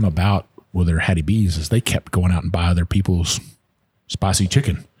they came about with their Hattie B's is they kept going out and buy other people's spicy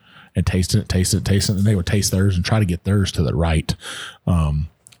chicken and tasting it, and they would taste theirs and try to get theirs to the right, to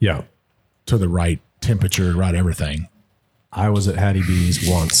the right temperature, right everything. I was at Hattie B's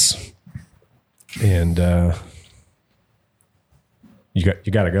once, and you got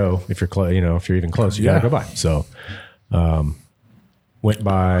to go if you're close. You know, if you're even close, you got to go by. So, went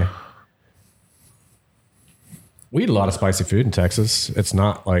by. We eat a lot of spicy food in Texas. It's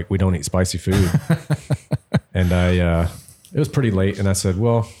not like we don't eat spicy food. And it was pretty late, and I said,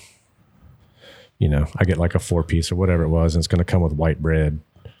 well, you know, I get like a 4-piece or whatever it was, and it's going to come with white bread.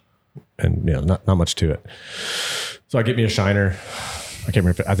 And you know, not much to it. So I get me a Shiner. I can't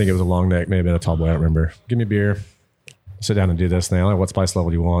remember. I think it was a long neck, maybe been a tall boy. I don't remember. Give me a beer. Sit down and do this. And they're like, what spice level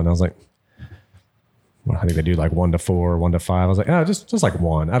do you want? And I was like, well, I think they do like 1 to 4, 1 to 5. I was like, oh, just like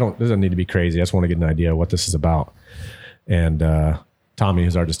 1. It doesn't need to be crazy. I just want to get an idea of what this is about. And Tommy,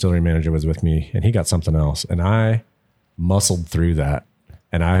 who's our distillery manager, was with me, and he got something else. And I muscled through that.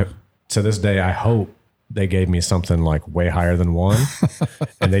 And to this day, I hope they gave me something like way higher than 1,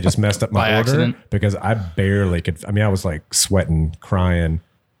 and they just messed up my order accident. Because I barely could. I mean, I was like sweating, crying.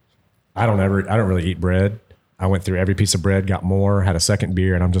 I don't really eat bread. I went through every piece of bread, got more, had a second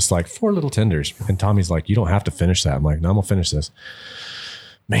beer, and I'm just like 4 little tenders. And Tommy's like, you don't have to finish that. I'm like, no, I'm gonna finish this.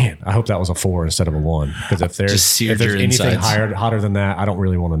 Man, I hope that was a 4 instead of a 1. Because if there's anything hotter than that, I don't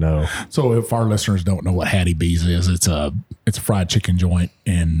really want to know. So if our listeners don't know what Hattie B's is, it's a fried chicken joint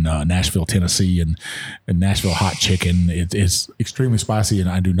in Nashville, Tennessee, and Nashville hot chicken. It's extremely spicy, and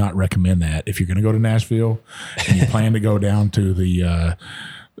I do not recommend that. If you're going to go to Nashville and you plan to go down to the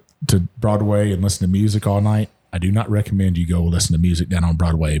to Broadway and listen to music all night, I do not recommend you go listen to music down on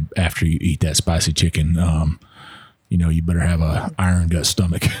Broadway after you eat that spicy chicken. You know, you better have a iron gut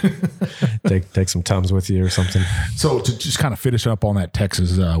stomach. take some Tums with you or something. So to just kind of finish up on that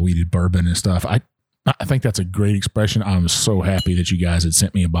Texas weeded bourbon and stuff, I think that's a great expression. I'm so happy that you guys had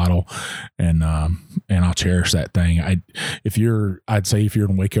sent me a bottle, and I'll cherish that thing. I'd say if you're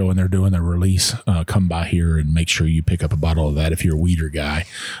in Waco and they're doing their release, come by here and make sure you pick up a bottle of that. If you're a weeder guy,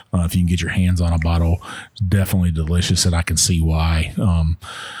 if you can get your hands on a bottle, it's definitely delicious, and I can see why.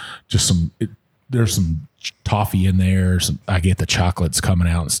 There's some toffee in there. I get the chocolates coming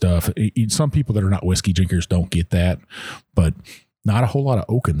out and stuff. Some people that are not whiskey drinkers don't get that, but not a whole lot of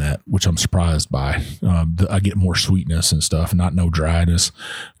oak in that, which I'm surprised by. I get more sweetness and stuff, not no dryness.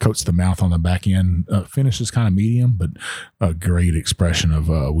 Coats the mouth on the back end. Finish is kind of medium, but a great expression of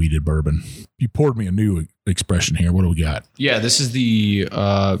weeded bourbon. You poured me a new expression here. What do we got? Yeah, this is the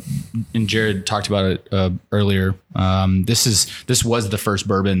and Jared talked about it earlier. This was the first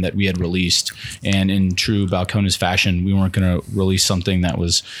bourbon that we had released, and in true Balcones fashion, we weren't going to release something that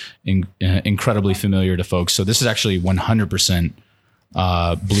was incredibly familiar to folks. So this is actually 100%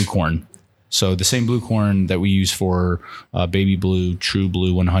 blue corn. So the same blue corn that we use for Baby Blue, True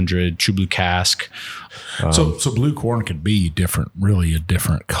Blue 100, True Blue Cask. So blue corn could be different, really a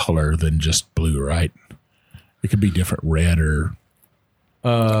different color than just blue, right? It could be different red or...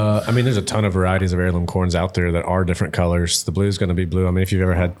 I mean, there's a ton of varieties of heirloom corns out there that are different colors. The blue is going to be blue. I mean, if you've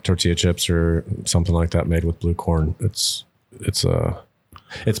ever had tortilla chips or something like that made with blue corn, it's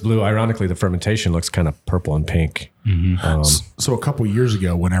blue. Ironically, the fermentation looks kind of purple and pink. Mm-hmm. So a couple of years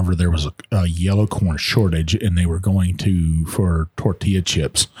ago, whenever there was a yellow corn shortage and they were going for tortilla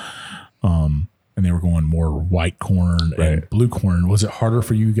chips, and they were going more white corn and blue corn. Was it harder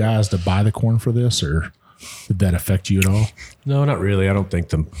for you guys to buy the corn for this, or did that affect you at all? No, not really. I don't think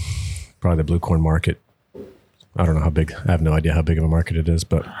probably the blue corn market. I don't know how big. I have no idea how big of a market it is,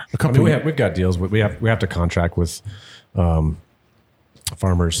 but we've got deals. We have to contract with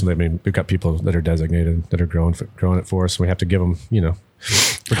farmers. I mean, we've got people that are designated that are growing it for us. We have to give them,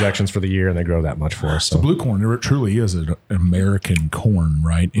 projections for the year, and they grow that much for us. So blue corn, it truly is an American corn,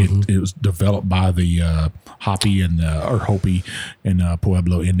 right? It was developed by the Hopi and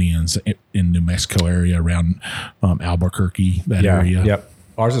Pueblo Indians in New Mexico area around Albuquerque, area. Yep.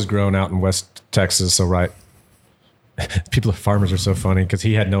 Ours is grown out in West Texas. So farmers are so funny because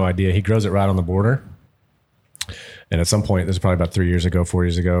he had no idea. He grows it right on the border. And at some point, this is probably about 4 years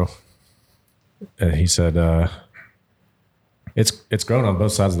ago, he said, it's grown on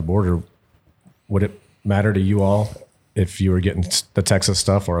both sides of the border. Would it matter to you all if you were getting the Texas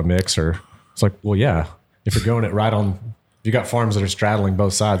stuff or a mix? Or it's like, well, yeah. If you're growing it right on, if you got farms that are straddling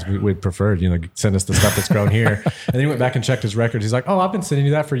both sides, we'd prefer, send us the stuff that's grown here. And then he went back and checked his records. He's like, oh, I've been sending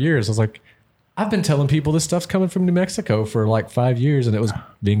you that for years. I was like, I've been telling people this stuff's coming from New Mexico for like 5 years, and it was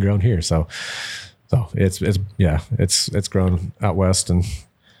being grown here. So it's grown out west, and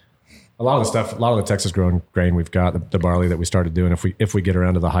a lot of the Texas grown grain we've got, the barley that we started doing. If we get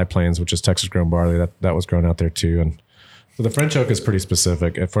around to the high plains, which is Texas grown barley, that was grown out there too. And so the French oak is pretty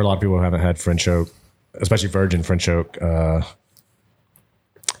specific. For a lot of people who haven't had French oak, especially virgin French oak,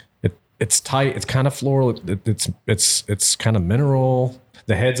 it's tight. It's kind of floral. It's kind of mineral.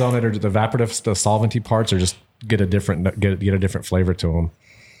 The heads on it are the evaporative, the solventy parts are just get a different flavor to them.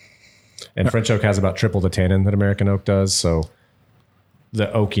 And French oak has about triple the tannin that American oak does. So the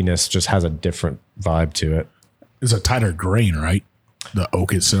oakiness just has a different vibe to it. It's a tighter grain, right? The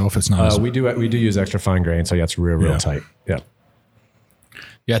oak itself, it's not. We do use extra fine grain, so yeah, it's real tight. Yeah.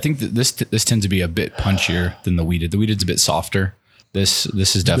 Yeah, I think that this tends to be a bit punchier than the wheated. The wheated's a bit softer. This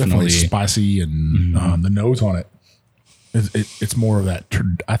is definitely spicy, and the nose on it. It's more of that.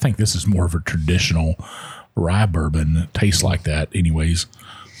 I think this is more of a traditional rye bourbon. It tastes like that, anyways.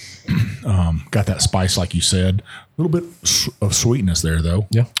 Got that spice, like you said. A little bit of sweetness there, though.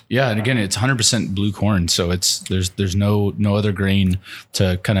 Yeah, and again, it's 100% blue corn, so there's no other grain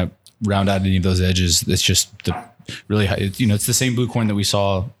to kind of round out any of those edges. It's just it's the same blue corn that we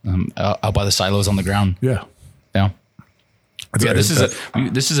saw out by the silos on the ground. Yeah.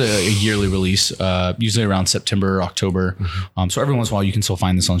 This is a yearly release, usually around September or October. Mm-hmm. So every once in a while you can still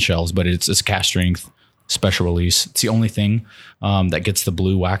find this on shelves, but it's a cask strength special release. It's the only thing that gets the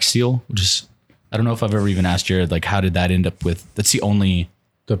blue wax seal, which is, I don't know if I've ever even asked Jared, like, how did that end up with? That's the only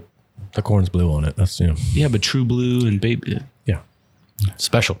the corn's blue on it. That's yeah, but true blue and baby. Yeah,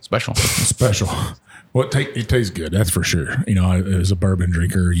 special. Well, it tastes good. That's for sure. As a bourbon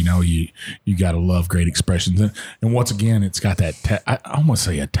drinker, you got to love great expressions. And once again, it's got that, I almost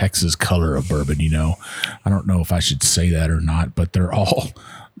say a Texas color of bourbon, I don't know if I should say that or not, but they're all,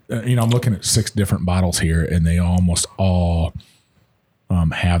 I'm looking at 6 different bottles here, and they almost all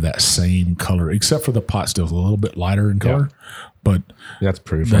have that same color, except for the pot still's a little bit lighter in color. Yeah. But that's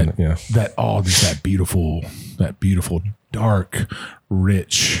proof. That beautiful, dark,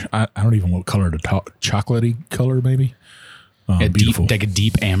 rich. I don't even know what color to talk. Chocolatey color, maybe. Beautiful, like a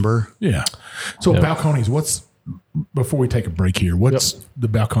deep amber. Yeah. So Balcones, before we take a break here? What's the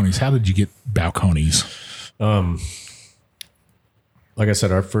Balcones? How did you get Balcones? Like I said,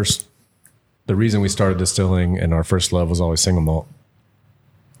 the reason we started distilling and our first love was always single malt,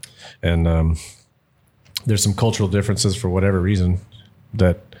 and there's some cultural differences for whatever reason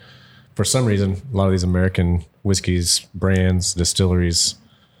that, for some reason, a lot of these American whiskeys, brands, distilleries,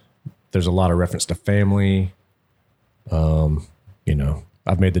 there's a lot of reference to family.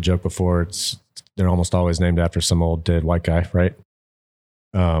 I've made the joke before. They're almost always named after some old dead white guy, right?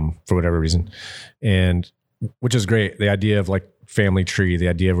 For whatever reason, and which is great. The idea of like family tree, the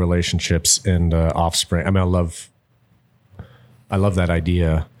idea of relationships and offspring. I mean, I love that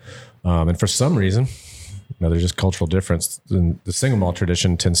idea. And for some reason, there's just cultural difference. And the single malt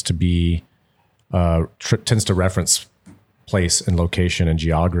tradition tends to be tends to reference place and location and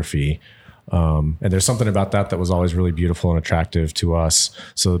geography. And there's something about that was always really beautiful and attractive to us.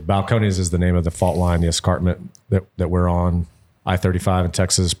 So Balcones is the name of the fault line, the escarpment that we're on. I-35 in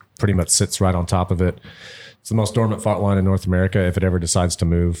Texas pretty much sits right on top of it. It's the most dormant fault line in North America. If it ever decides to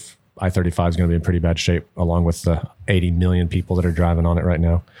move, I-35 is going to be in pretty bad shape, along with the 80 million people that are driving on it right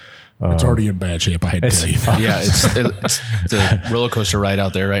now. It's already in bad shape, I hate to tell you. Yeah, it's a roller coaster ride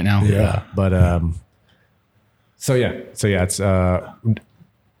out there right now. Yeah. But it's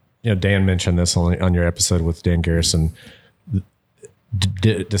Dan mentioned this on your episode with Dan Garrison.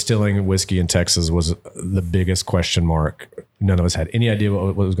 distilling whiskey in Texas was the biggest question mark. None of us had any idea what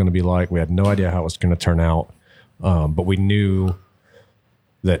it was going to be like. We had no idea how it was going to turn out. But we knew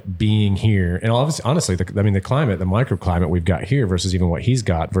that being here, and obviously, honestly, the climate, the microclimate we've got here versus even what he's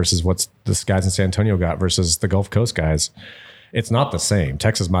got versus what the guys in San Antonio got versus the Gulf Coast guys, it's not the same.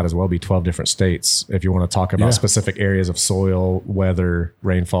 Texas might as well be 12 different states if you want to talk about specific areas of soil, weather,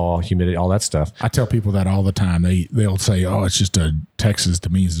 rainfall, humidity, all that stuff. I tell people that all the time. They'll say, "Oh, it's just Texas to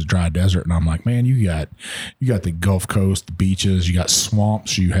me is a dry desert," and I'm like, "Man, you got the Gulf Coast, the beaches, you got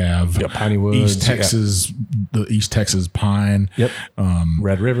swamps, you have piney woods, East Texas, the East Texas pine,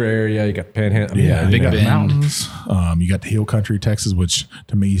 Red River area, you got Panhandle, you Big got the Bend. mountains, you got the hill country, Texas, which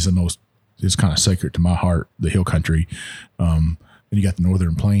to me is the most." It's kind of sacred to my heart, the hill country. And you got the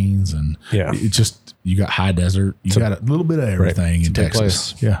northern plains, and it's just, you got high desert. You got a little bit of everything in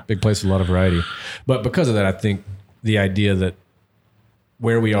Texas. Place. Yeah. Big place with a lot of variety. But because of that, I think the idea that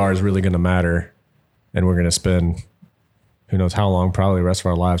where we are is really going to matter, and we're going to spend who knows how long, probably the rest of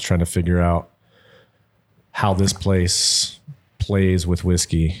our lives, trying to figure out how this place plays with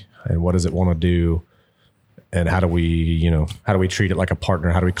whiskey and what does it want to do. And how do we treat it like a partner?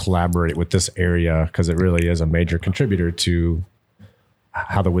 How do we collaborate with this area? Because it really is a major contributor to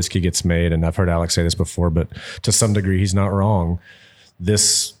how the whiskey gets made. And I've heard Alex say this before, but to some degree, he's not wrong.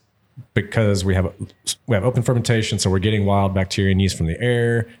 This, because we have open fermentation, so we're getting wild bacteria and yeast from the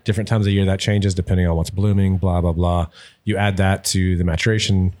air. Different times of year that changes depending on what's blooming. Blah blah blah. You add that to the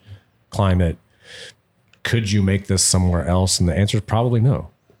maturation climate. Could you make this somewhere else? And the answer is probably no.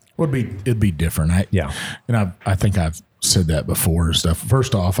 It'd be different. I think I've said that before and stuff.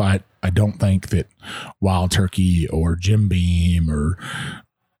 First off, I don't think that Wild Turkey or Jim Beam or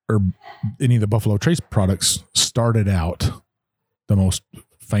any of the Buffalo Trace products started out the most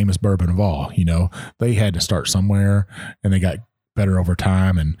famous bourbon of all. They had to start somewhere, and they got better over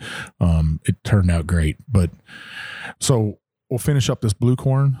time, and it turned out great. But so we'll finish up this blue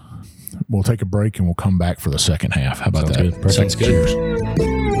corn. We'll take a break, and we'll come back for the second half. How about that? Good. Sounds good. Cheers.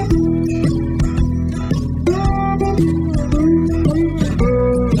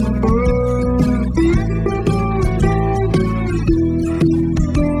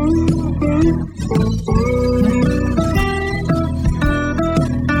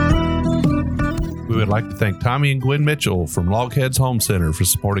 We would like to thank Tommy and Gwen Mitchell from Logheads Home Center for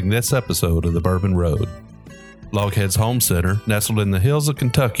supporting this episode of The Bourbon Road. Logheads Home Center, nestled in the hills of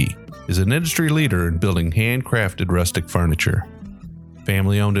Kentucky, is an industry leader in building handcrafted rustic furniture.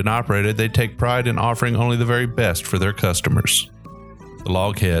 Family owned and operated, they take pride in offering only the very best for their customers. The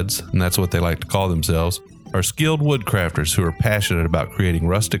Logheads, and that's what they like to call themselves, are skilled woodcrafters who are passionate about creating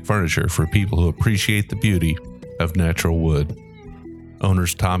rustic furniture for people who appreciate the beauty of natural wood.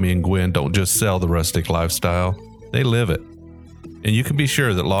 Owners Tommy and Gwen don't just sell the rustic lifestyle, they live it. And you can be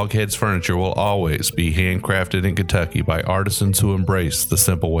sure that Logheads furniture will always be handcrafted in Kentucky by artisans who embrace the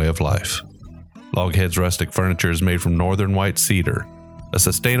simple way of life. Logheads rustic furniture is made from northern white cedar, a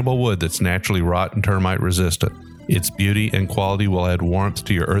sustainable wood that's naturally rot and termite resistant. Its beauty and quality will add warmth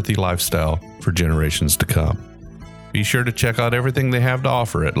to your earthy lifestyle for generations to come. Be sure to check out everything they have to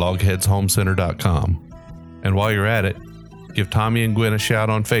offer at logheadshomecenter.com. And while you're at it, give Tommy and Gwen a shout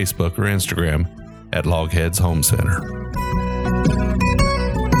on Facebook or Instagram at Logheads Home Center.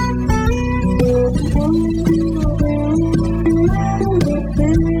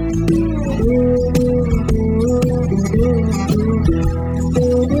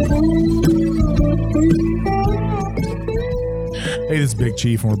 Hey, this is Big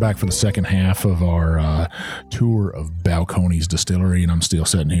Chief, and we're back for the second half of our tour of Balcones Distillery, and I'm still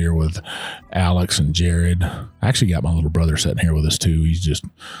sitting here with Alex and Jared. I actually got my little brother sitting here with us, too. He's just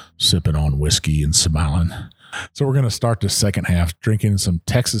sipping on whiskey and smiling. So we're going to start the second half drinking some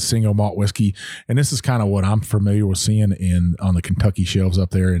Texas single malt whiskey, and this is kind of what I'm familiar with seeing on the Kentucky shelves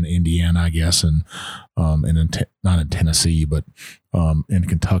up there in Indiana, I guess, and not in Tennessee, but in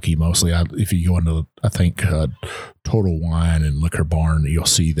Kentucky mostly. If you go into, I think, Total Wine and Liquor Barn, you'll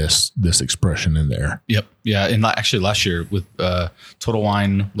see this expression in there. Yep. Yeah. And actually last year with Total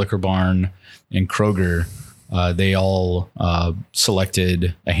Wine, Liquor Barn, and Kroger, they all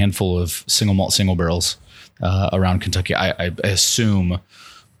selected a handful of single malt, single barrels around Kentucky. I assume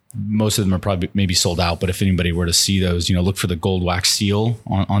most of them are probably maybe sold out, but if anybody were to see those, look for the gold wax seal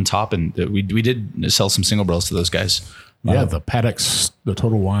on top. And we did sell some single barrels to those guys. Yeah, the Paddocks, the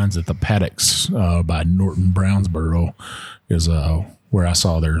Total Wines at the Paddocks by Norton Brownsboro is where I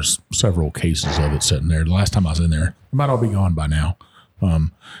saw there's several cases of it sitting there. The last time I was in there, it might all be gone by now.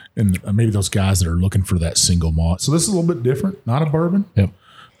 And maybe those guys that are looking for that single malt. So this is a little bit different, not a bourbon. Yep.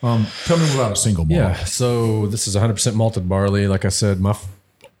 Tell me about a single malt. Yeah. So this is 100% malted barley. Like I said,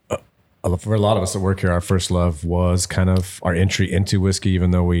 for a lot of us that work here, our first love was kind of our entry into whiskey,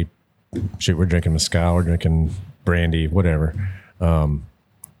 even though we're drinking mezcal, we're drinking brandy, whatever.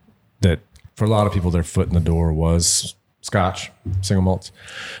 That for a lot of people, their foot in the door was Scotch, single malts.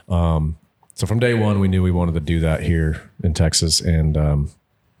 So from day one, we knew we wanted to do that here in Texas. And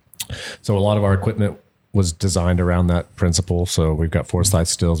so a lot of our equipment was designed around that principle. So we've got Forsyth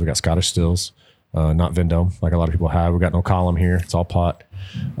stills, we've got Scottish stills, not Vendome like a lot of people have. We've got no column here. It's all pot.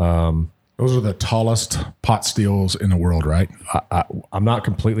 Those are the tallest pot stills in the world, right? I'm not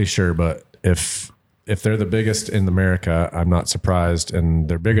completely sure, but if they're the biggest in America, I'm not surprised. And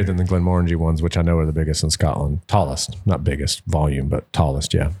they're bigger than the Glenmorangie ones, which I know are the biggest in Scotland. Tallest, not biggest volume, but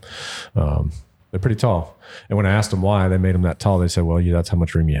tallest. Yeah. They're pretty tall. And when I asked them why they made them that tall, they said, well, that's how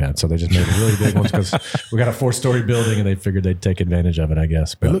much room you had. So they just made really big ones because we got a 4-story building and they figured they'd take advantage of it, I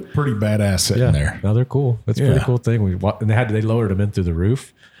guess. But they look pretty badass sitting there. No, they're cool. It's a pretty cool thing. And they lowered them in through the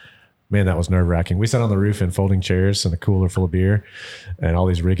roof. Man, that was nerve wracking. We sat on the roof in folding chairs and a cooler full of beer and all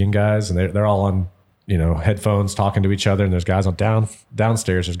these rigging guys. And they're all on, headphones talking to each other. And there's guys on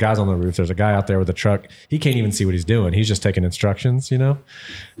downstairs. There's guys on the roof. There's a guy out there with a truck. He can't even see what he's doing. He's just taking instructions, Man,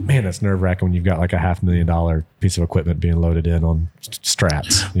 that's nerve wracking when you've got like a $500,000 piece of equipment being loaded in on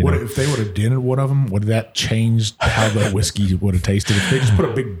straps. If they would have dented one of them, would that change how the whiskey would have tasted? If they just put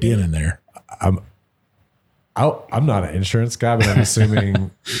a big dent in there. I'm not an insurance guy, but I'm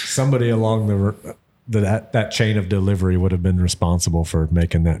assuming somebody along that chain of delivery would have been responsible for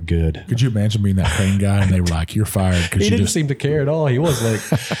making that good. Could you imagine being that crane guy and they were like, "You're fired"? He didn't seem to care at all. He was like,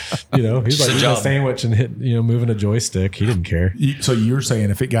 he's like eating a sandwich and moving a joystick. He didn't care. So you're saying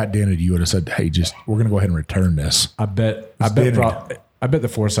if it got dented, you would have said, "Hey, we're going to go ahead and return this." I bet the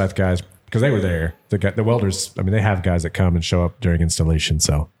Forsyth guys, because they were there. The welders. I mean, they have guys that come and show up during installation.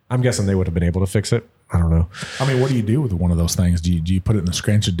 So I'm guessing they would have been able to fix it. I don't know. I mean, what do you do with one of those things? Do you put it in the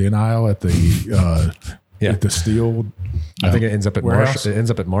scratch and dent aisle at the at the steel? I think it ends up at Marshall's. It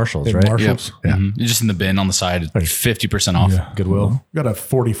ends up at Marshall's, right? Marshalls? Yep. Yeah. Mm-hmm. Just in the bin on the side, 50% off. Yeah. Goodwill. Got a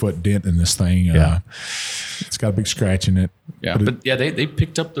 40-foot dent in this thing. It's got a big scratch in it. Yeah, but they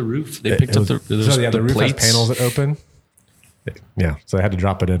picked up the roof. They picked up the roof plates. has panels that open. Yeah, so they had to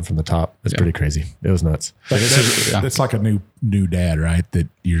drop it in from the top. It's pretty crazy. It was nuts. It's like a new dad, right? That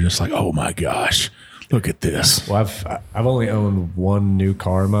you're just like, oh my gosh, look at this. Well, I've only owned one new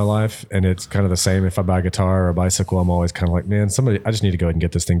car in my life, and it's kind of the same. If I buy a guitar or a bicycle, I'm always kind of like, man, I just need to go ahead and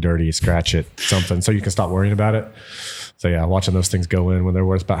get this thing dirty, scratch it, something, so you can stop worrying about it. So yeah, watching those things go in when they're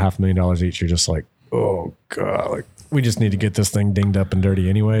worth about $500,000 each, you're just like, oh god, like we just need to get this thing dinged up and dirty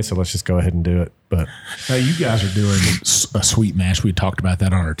anyway. So let's just go ahead and do it. But now you guys are doing a sweet mash. We talked about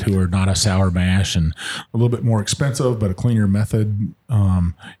that on our tour, not a sour mash, and a little bit more expensive, but a cleaner method.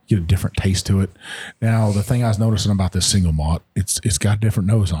 Get a different taste to it. Now, the thing I was noticing about this single malt, it's got a different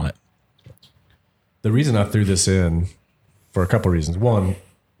nose on it. The reason I threw this in for a couple of reasons. One,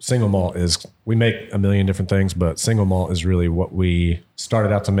 single malt is, we make a million different things, but single malt is really what we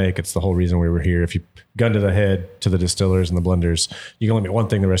started out to make. It's the whole reason we were here. If you gun to the head to the distillers and the blenders, you can only make one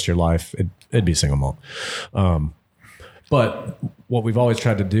thing the rest of your life, it'd be single malt. But what we've always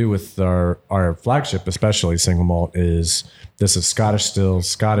tried to do with our flagship, especially single malt, is this is Scottish stills,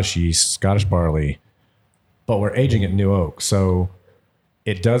 Scottish yeast, Scottish barley, but we're aging it new oak. So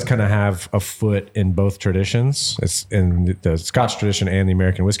it does kind of have a foot in both traditions. It's in the Scotch tradition and the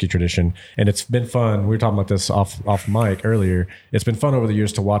American whiskey tradition. And it's been fun. We were talking about this off mic earlier. It's been fun over the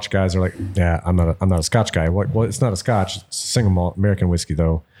years to watch guys are like, yeah, I'm not a Scotch guy. Well, it's not a Scotch. It's a single malt American whiskey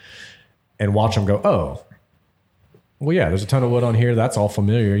though. And watch them go, oh, well, yeah, there's a ton of wood on here. That's all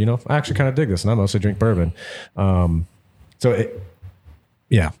familiar. I actually kind of dig this and I mostly drink bourbon. The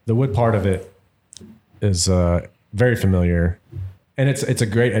wood part of it is very familiar. And it's a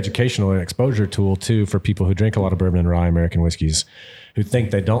great educational and exposure tool too for people who drink a lot of bourbon and rye American whiskeys, who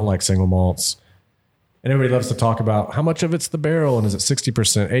think they don't like single malts. And everybody loves to talk about how much of it's the barrel and is it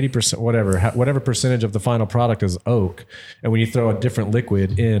 60%, 80%, whatever percentage of the final product is oak. And when you throw a different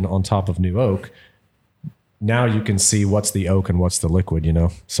liquid in on top of new oak, now you can see what's the oak and what's the liquid,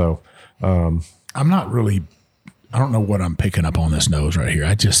 So I don't know what I'm picking up on this nose right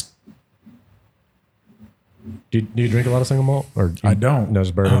here. Do you drink a lot of single malt? I don't. Nose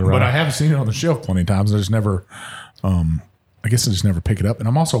bourbon, but I have seen it on the shelf plenty of times. I just never, I guess I just never pick it up. And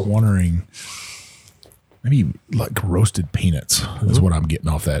I'm also wondering, maybe like roasted peanuts is what I'm getting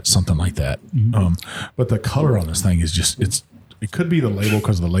off that, something like that. Mm-hmm. But the color on this thing is it could be the label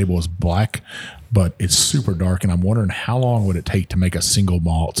because the label is black, but it's super dark. And I'm wondering how long would it take to make a single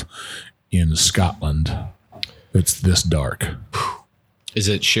malt in Scotland that's this dark? Is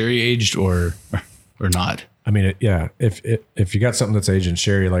it sherry aged or not? I mean, if you got something that's aged in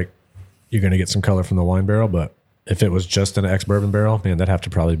sherry, like you're going to get some color from the wine barrel, but if it was just an ex-bourbon barrel, man, that'd have to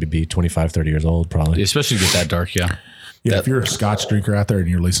probably be 25, 30 years old, probably. Especially to get that dark, yeah. Yeah, if you're a Scotch drinker out there and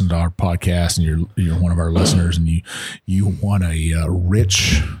you're listening to our podcast and you're one of our listeners and you want a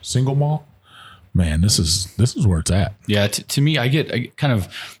rich single malt, man, this is where it's at. Yeah, to me, I get kind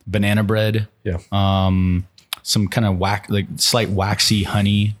of banana bread. Yeah. Some kind of slight waxy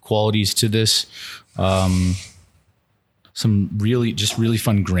honey qualities to this. Some really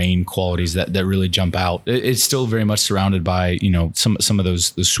fun grain qualities that really jump out. It's still very much surrounded by, some of the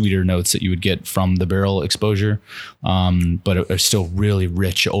sweeter notes that you would get from the barrel exposure. But it's still really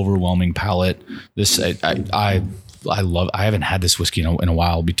rich, overwhelming palate. This, I love. I haven't had this whiskey in a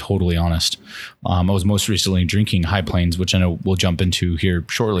while, I'll be totally honest. I was most recently drinking High Plains, which I know we'll jump into here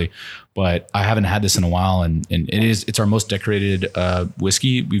shortly, but I haven't had this in a while. And it's our most decorated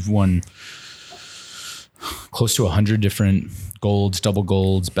whiskey. We've won close to 100 different golds, double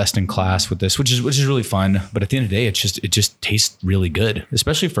golds, best in class with this, which is really fun. But at the end of the day, it just tastes really good,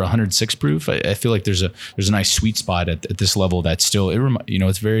 especially for 106 proof. I feel like there's a nice sweet spot at this level that's still,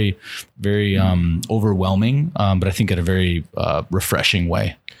 it's very, very overwhelming, but I think in a very refreshing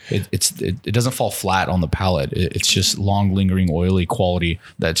way. It doesn't fall flat on the palate. It's just long, lingering, oily quality.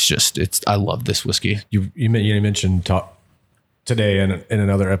 I love this whiskey. You mentioned today and in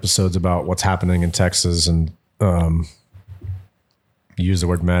other episodes about what's happening in Texas, and you use the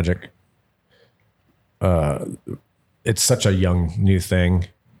word magic. It's such a young new thing,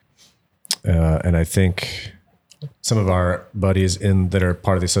 and I think some of our buddies that are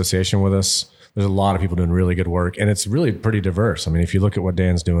part of the association with us, there's a lot of people doing really good work, and it's really pretty diverse. I mean, if you look at what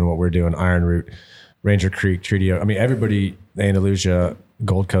Dan's doing, what we're doing, Iron Root, Ranger Creek, Treaty Oak, I mean, everybody, Andalusia,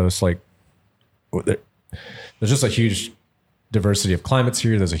 Gold Coast, like there's just a huge diversity of climates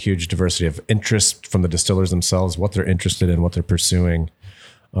here. There's a huge diversity of interest from the distillers themselves, what they're interested in, what they're pursuing.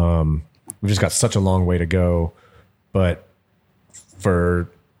 We've just got such a long way to go, but for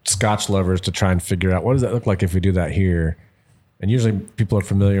Scotch lovers to try and figure out what does that look like if we do that here, and usually people are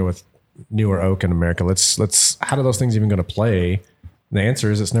familiar with newer oak in America. Let's how do those things even going to play? And the answer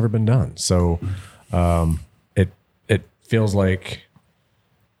is it's never been done. So it feels like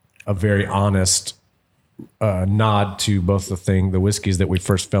a very honest nod to both the whiskeys that we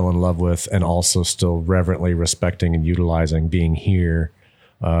first fell in love with, and also still reverently respecting and utilizing being here,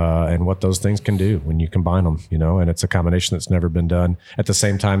 and what those things can do when you combine them, and it's a combination that's never been done. At the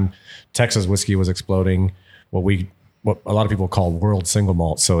same time, Texas whiskey was exploding, what a lot of people call world single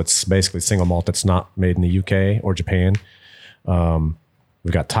malt. So it's basically single malt that's not made in the UK or Japan.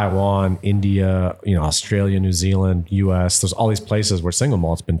 We've got Taiwan, India, Australia, New Zealand, US. There's all these places where single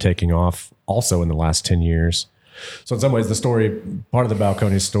malt's been taking off also in the last 10 years. So in some ways, part of the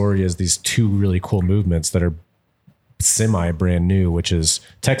Balcones story is these two really cool movements that are semi brand new, which is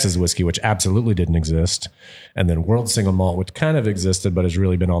Texas whiskey, which absolutely didn't exist, and then world single malt, which kind of existed, but has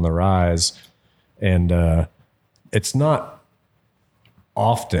really been on the rise. And it's not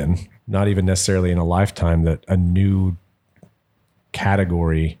often, not even necessarily in a lifetime, that a new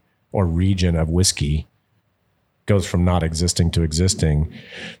category or region of whiskey goes from not existing to existing.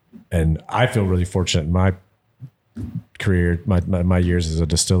 And I feel really fortunate in my career, my years as a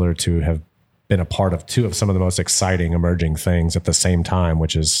distiller, to have been a part of two of some of the most exciting emerging things at the same time,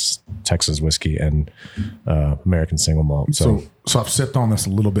 which is Texas whiskey and American single malt. So I've sipped on this a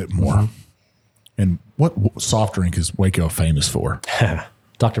little bit more. Mm-hmm. And what soft drink is Waco famous for?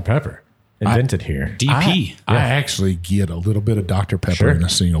 Dr. Pepper. Invented here. DP. I actually get a little bit of Dr. Pepper in a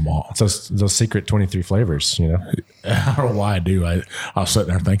single malt. So those secret 23 flavors, I don't know why I do. I was sitting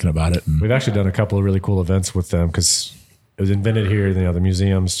there thinking about it. And we've actually done a couple of really cool events with them because it was invented here. The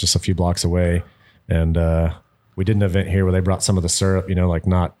museum's just a few blocks away. And we did an event here where they brought some of the syrup, like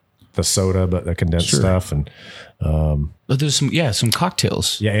not the soda, but the condensed stuff. And but there's some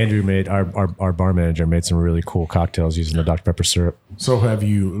cocktails. Yeah, Andrew made our bar manager made some really cool cocktails using the Dr. Pepper syrup. So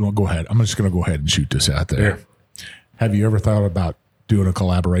go ahead. I'm just going to go ahead and shoot this out there. Yeah. Have you ever thought about doing a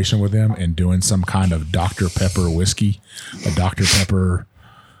collaboration with them and doing some kind of Dr. Pepper whiskey, a Dr. Pepper?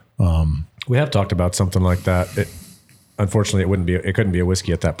 We have talked about something like that. Unfortunately, it couldn't be a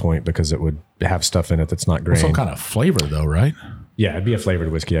whiskey at that point because it would have stuff in it that's not grain. Some kind of flavor though, right? Yeah, it'd be a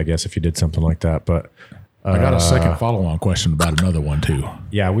flavored whiskey, I guess, if you did something like that. But I got a second follow-on question about another one too.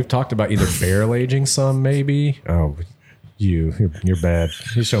 Yeah, we've talked about either barrel aging some, maybe. Oh, you're bad.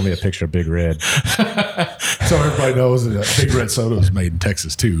 He showed me a picture of Big Red. So everybody knows that Big Red soda is made in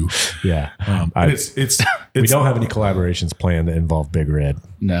Texas too. Yeah, it's we don't have any collaborations planned that involve Big Red.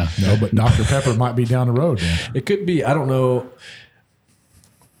 No, but Dr. Pepper might be down the road. Man. It could be. I don't know.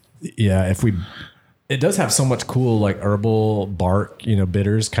 Yeah, it does have so much cool like herbal bark,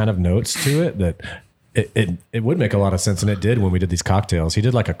 bitters kind of notes to it that it would make a lot of sense, and it did when we did these cocktails. He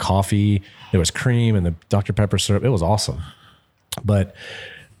did like a coffee, there was cream and the Dr. Pepper syrup. It was awesome, but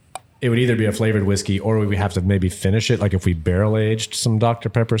it would either be a flavored whiskey or we would have to maybe finish it, like if we barrel aged some Dr.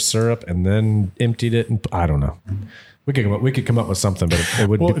 Pepper syrup and then emptied it. And I don't know. We could come up with something, but it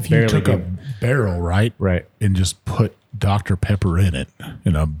would if you took a barrel, right, and just put Dr. Pepper in it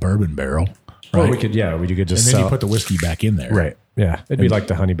in a bourbon barrel, right? Or we could just and then you put the whiskey back in there, right? Yeah, it'd be like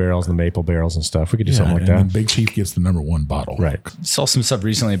the honey barrels and the maple barrels and stuff. We could do something like that. And Big Chief gets the #1 bottle, right? Saw some stuff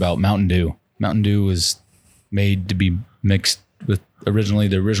recently about Mountain Dew. Mountain Dew was made to be mixed with. Originally,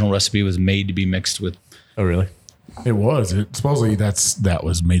 the original recipe was made to be mixed with. Oh, really? It was. Supposedly that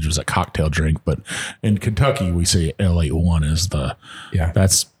was made as a cocktail drink, but in Kentucky we say L81 is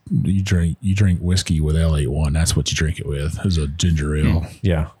that's you drink whiskey with L81. That's what you drink it with, is a ginger ale.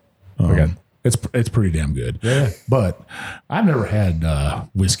 Yeah. It's pretty damn good. Yeah. But I've never had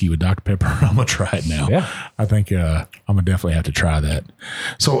whiskey with Dr. Pepper. I'm gonna try it now. Yeah. I think I'm gonna definitely have to try that.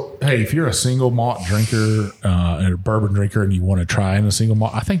 So hey, if you're a single malt drinker and a bourbon drinker and you want to try in a single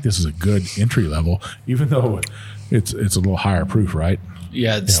malt, I think this is a good entry level, even though it's a little higher proof, right?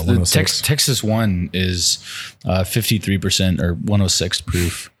 Yeah, the Texas one is 53% or 106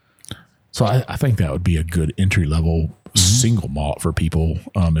 proof. So I think that would be a good entry level single malt for people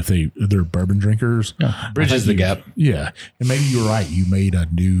if they're bourbon drinkers. Yeah, bridges the gap. Yeah, and maybe you're right. You made a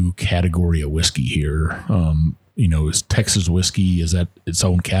new category of whiskey here. Is Texas whiskey, is that its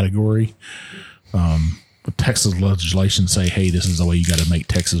own category? But Texas legislation say, hey, this is the way you got to make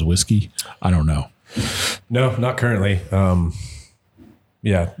Texas whiskey. I don't know. No, not currently.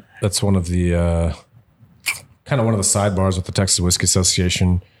 Yeah, that's one of the kind of one of the sidebars with the Texas Whiskey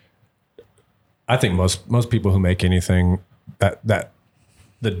Association. I think most people who make anything that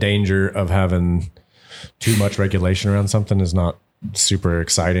the danger of having too much regulation around something is not super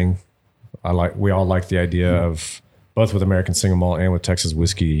exciting. We all like the idea of both with American Single Malt and with Texas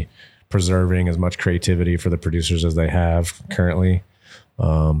whiskey preserving as much creativity for the producers as they have currently.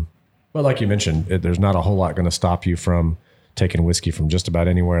 But like you mentioned, there's not a whole lot going to stop you from taking whiskey from just about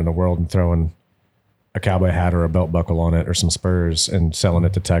anywhere in the world and throwing a cowboy hat or a belt buckle on it or some spurs and selling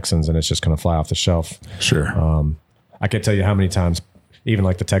it to Texans, and it's just going to fly off the shelf. Sure. I can't tell you how many times, even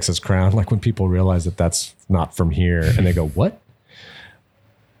like the Texas Crown, like when people realize that that's not from here and they go, what?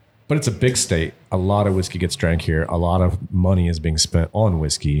 But it's a big state. A lot of whiskey gets drank here. A lot of money is being spent on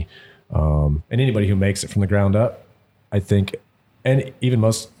whiskey. And anybody who makes it from the ground up, I think, and even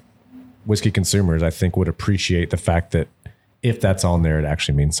most whiskey consumers, I think, would appreciate the fact that if that's on there, it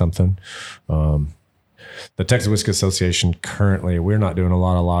actually means something. The Texas Whiskey Association currently, we're not doing a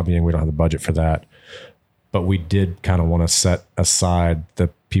lot of lobbying. We don't have the budget for that. But we did kind of want to set aside the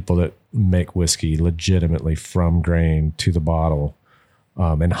people that make whiskey legitimately from grain to the bottle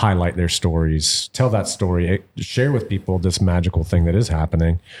and highlight their stories, tell that story, share with people this magical thing that is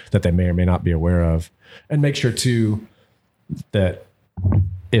happening that they may or may not be aware of. And make sure, too, that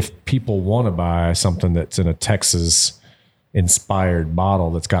if people want to buy something that's in a Texas-inspired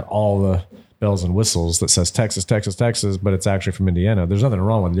bottle that's got all the bells and whistles that says Texas, Texas, Texas, but it's actually from Indiana, there's nothing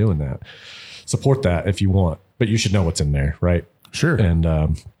wrong with doing that. Support that if you want, but you should know what's in there, right? Sure.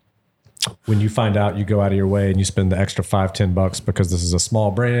 And when you find out, you go out of your way and you spend the extra $5-10 because this is a small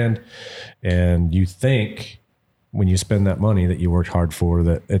brand, and you think when you spend that money that you worked hard for,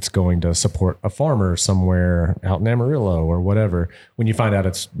 that it's going to support a farmer somewhere out in Amarillo or whatever. When you find out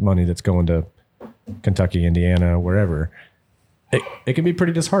it's money that's going to Kentucky, Indiana, wherever, it can be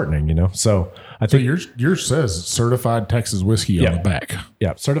pretty disheartening, So I think yours says certified Texas whiskey on the back.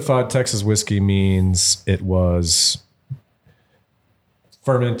 Yeah, certified Texas whiskey means it was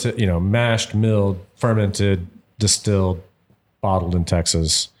fermented, mashed, milled, fermented, distilled, bottled in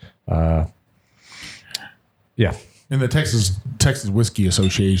Texas. Yeah. And the Texas Whiskey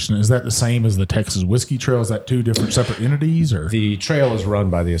Association, is that the same as the Texas Whiskey Trail? Is that two different separate entities, or the trail is run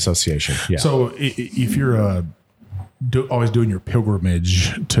by the association? Yeah. So if you're always doing your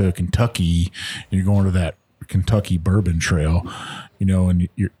pilgrimage to Kentucky and you're going to that Kentucky Bourbon Trail, and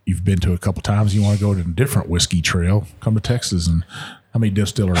you've been to a couple times, you want to go to a different whiskey trail, come to Texas. And how many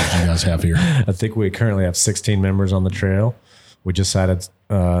distilleries do you guys have here? I think we currently have 16 members on the trail. We just added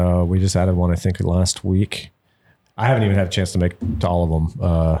one, I think, last week. I haven't even had a chance to make to all of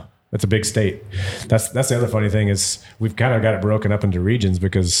them. It's a big state. That's the other funny thing is we've kind of got it broken up into regions,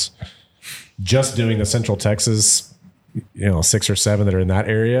 because just doing the Central Texas, 6 or 7 that are in that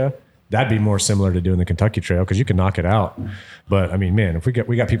area, that'd be more similar to doing the Kentucky Trail, because you can knock it out. But I mean, man, if we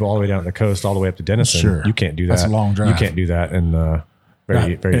got people all the way down the coast, all the way up to Denison, sure, you can't do that. That's a long drive. You can't do that in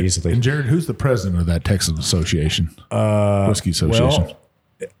very easily. And Jared, who's the president of that Texas Association? Whiskey Association.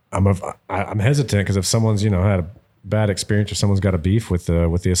 Well, I'm hesitant because if someone's had a bad experience or someone's got a beef with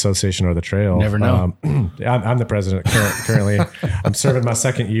the association or the trail, never know. I'm the president currently. I'm serving my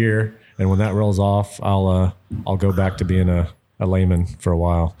second year, and when that rolls off, I'll go back to being a layman for a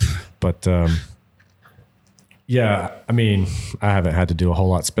while. But yeah, I mean, I haven't had to do a whole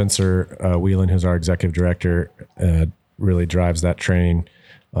lot. Spencer Whelan, who's our executive director, really drives that train.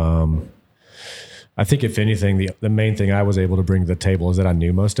 I think if anything, the main thing I was able to bring to the table is that I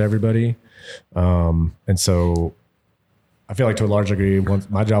knew most everybody. And so I feel like to a large degree, once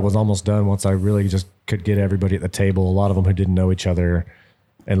my job was almost done, once I really just could get everybody at the table, a lot of them who didn't know each other,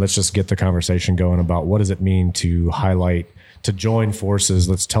 and let's just get the conversation going about what does it mean to highlight, to join forces.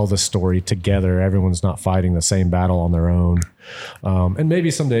 Let's tell this story together. Everyone's not fighting the same battle on their own. And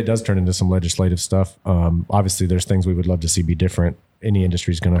maybe someday it does turn into some legislative stuff. Obviously there's things we would love to see be different. Any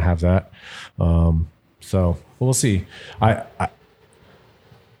industry is going to have that. So we'll see. I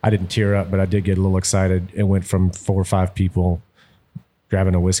didn't tear up, but I did get a little excited. It went from 4 or 5 people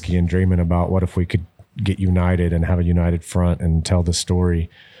grabbing a whiskey and dreaming about what if we could get united and have a united front and tell the story,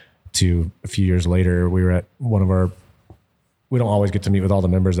 to a few years later, we were at one of our, we don't always get to meet with all the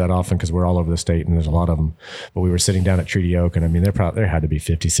members that often because we're all over the state and there's a lot of them, but we were sitting down at Treaty Oak, and I mean, there had to be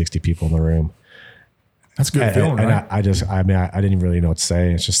 50, 60 people in the room. That's a good feeling, right? I didn't even really know what to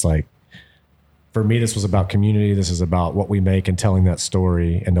say. It's just like, for me, this was about community. This is about what we make and telling that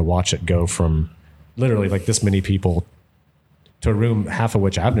story, and to watch it go from literally like this many people to a room, half of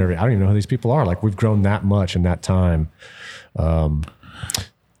which I don't even know who these people are. Like, we've grown that much in that time. And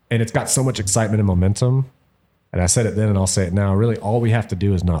it's got so much excitement and momentum. And I said it then and I'll say it now. Really, all we have to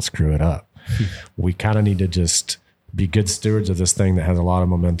do is not screw it up. We kind of need to just be good stewards of this thing that has a lot of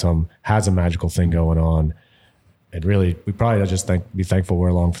momentum, has a magical thing going on. And really, we probably just be thankful we're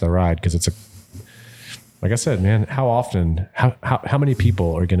along for the ride, because it's like I said, man, how many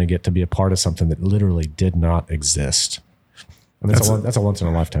people are going to get to be a part of something that literally did not exist? And that's a once in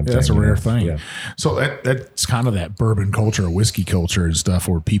a lifetime thing. That's a rare thing. Yeah. So that's kind of that bourbon culture, whiskey culture and stuff,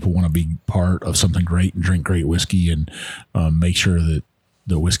 where people want to be part of something great and drink great whiskey and make sure that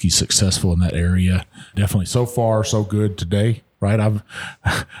the whiskey's successful in that area. Definitely. So far, so good today, right?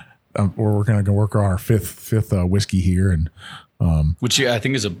 We're going to work on our fifth whiskey here, and which I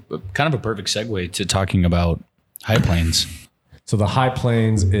think is a kind of a perfect segue to talking about High Plains. So the High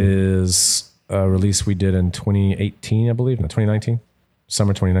Plains is a release we did in 2018, I believe, no, 2019,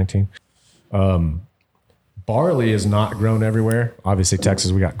 summer 2019. Barley is not grown everywhere. Obviously,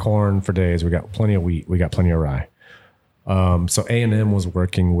 Texas, we got corn for days. We got plenty of wheat. We got plenty of rye. So A&M was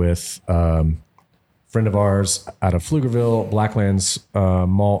working with a friend of ours out of Pflugerville, Blacklands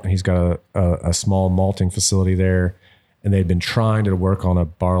Malt. He's got a small malting facility there. And they'd been trying to work on a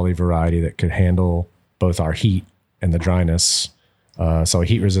barley variety that could handle both our heat and the dryness. So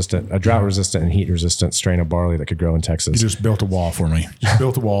a drought resistant and heat resistant strain of barley that could grow in Texas. You just built a wall for me. Just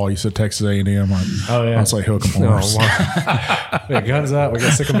built a wall. You said Texas A&M. Oh yeah. I was like, hook 'em horse. We got guns up. We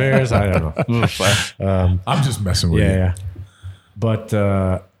got sycamore bears. I don't know. I'm just messing with you. Yeah. But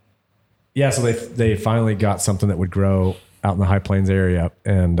so they finally got something that would grow out in the High Plains area,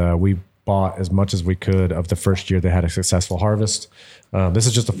 and we bought as much as we could of the first year they had a successful harvest. This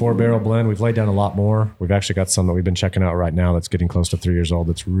is just a 4-barrel blend. We've laid down a lot more. We've actually got some that we've been checking out right now that's getting close to 3 years old.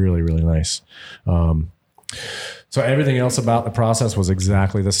 That's really, really nice. So everything else about the process was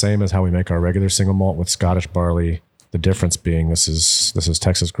exactly the same as how we make our regular single malt with Scottish barley. The difference being this is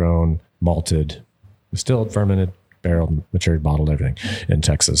Texas grown, malted, distilled, fermented, barreled, matured, bottled, everything in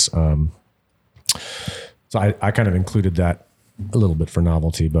Texas. So I kind of included that a little bit for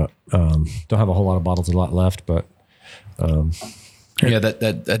novelty, but don't have a whole lot of bottles, a lot left, but yeah,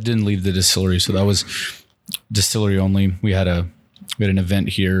 that didn't leave the distillery. So that was distillery only. We had an event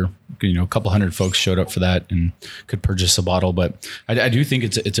here, a couple hundred folks showed up for that and could purchase a bottle. But I do think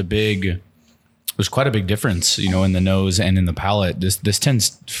there's quite a big difference, in the nose and in the palate. This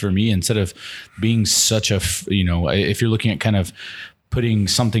tends, for me, instead of being such a, if you're looking at kind of putting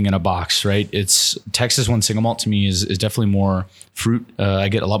something in a box, right? It's Texas One Single Malt to me is definitely more fruit. I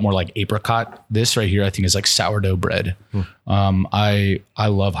get a lot more like apricot. This right here, I think, is like sourdough bread. I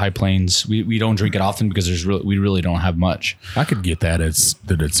love High Plains. We don't drink it often because we really don't have much. I could get that. It's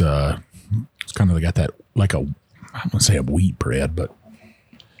kind of got that, like I'm gonna say a wheat bread, but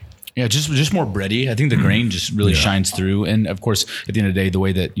yeah, just more bready. I think the grain just really shines through. And of course, at the end of the day, the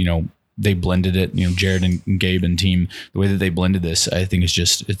way that, they blended it, Jared and Gabe and team, the way that they blended this, I think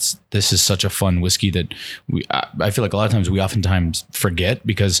this is such a fun whiskey that I feel like a lot of times we oftentimes forget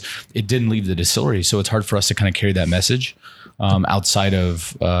because it didn't leave the distillery. So it's hard for us to kind of carry that message. outside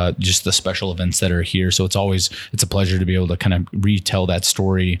of just the special events that are here. So it's a pleasure to be able to kind of retell that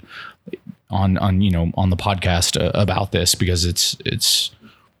story on the podcast about this, because it's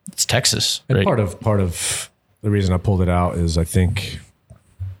Texas. And right? part of the reason I pulled it out is I'm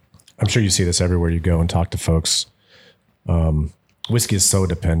sure you see this everywhere you go and talk to folks. Whiskey is so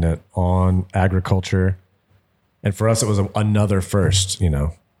dependent on agriculture. And for us, it was another first,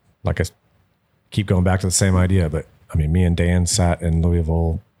 like I keep going back to the same idea, but I mean, me and Dan sat in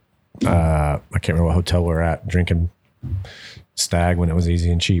Louisville. I can't remember what hotel we're at, drinking Stag when it was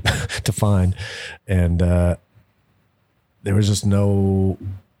easy and cheap to find. And there was just no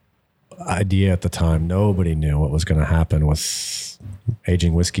idea at the time. Nobody knew what was going to happen with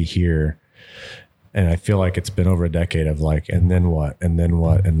aging whiskey here. And I feel like it's been over a decade of like, and then what, and then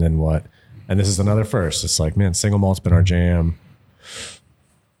what, and then what. And this is another first. It's like, man, single malt's been our jam.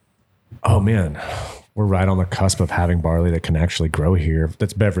 Oh man, we're right on the cusp of having barley that can actually grow here.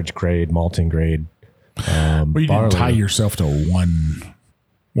 That's beverage grade, malting grade. But you didn't tie yourself to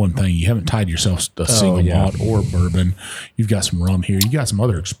one thing. You haven't tied yourself to a single malt or bourbon. You've got some rum here. You got some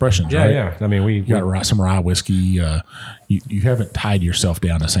other expressions, right? Yeah. I mean, you got some rye whiskey. You haven't tied yourself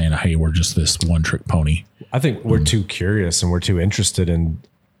down to saying, hey, we're just this one trick pony. I think we're too curious and we're too interested in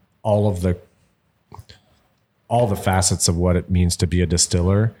all the facets of what it means to be a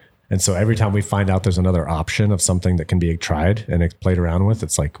distiller. And so every time we find out there's another option of something that can be tried and played around with,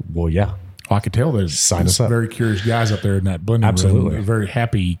 it's like, well, yeah. Well, I could tell there's very curious guys up there in that blending room. Very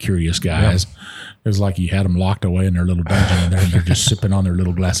happy, curious guys. Yeah. It was like you had them locked away in their little dungeon and they're just sipping on their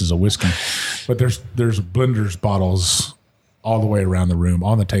little glasses of whiskey. But there's blenders bottles all the way around the room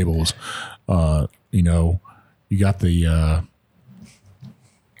on the tables. You got the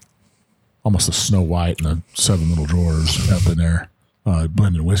almost the Snow White and the 7 little drawers up in there.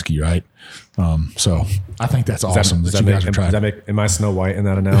 Blended whiskey, right? So I think that's awesome that you guys are trying. Am I Snow White in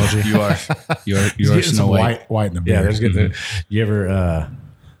that analogy? You are Snow White. White in the beard. Yeah, there's good. You ever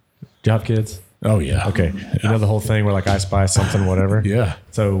do you have kids? Oh yeah. Okay. Yeah. You know the whole thing where like I spy something, whatever. Yeah.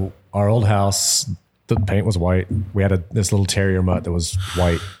 So our old house, the paint was white. We had this little terrier mutt that was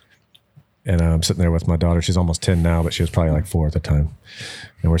white, and I'm sitting there with my daughter. She's almost 10 now, but she was probably like 4 at the time.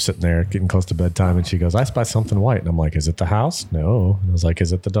 And we're sitting there getting close to bedtime, and she goes, I spy something white. And I'm like, is it the house? No. And I was like,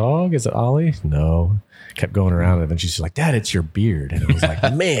 is it the dog? Is it Ollie? No. Kept going around it. And she's like, Dad, it's your beard. And I was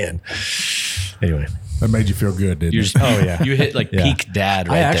like, man. Anyway. That made you feel good, didn't it? Oh, yeah. You hit peak dad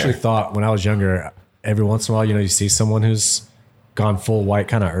right there. I actually thought when I was younger, every once in a while, you see someone who's gone full white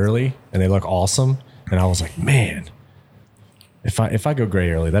kind of early, and they look awesome. And I was like, man, if I go gray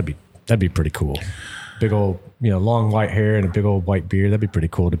early, that'd be pretty cool. Big old, long white hair and a big old white beard. That'd be pretty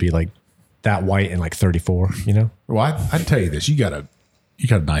cool to be like that white and like 34, Well, I'd tell you this. You got a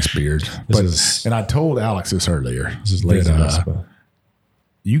nice beard. And I told Alex this earlier. This is laziness.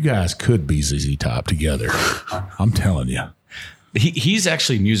 You guys could be ZZ Top together. I'm telling you. He's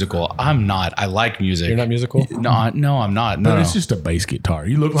actually musical. I'm not. I like music. You're not musical? No, I'm not. No, but it's just a bass guitar.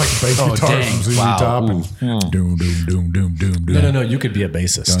 You look like a bass guitar from ZZ Top. And doom, doom, doom, doom, doom, doom. No. You could be a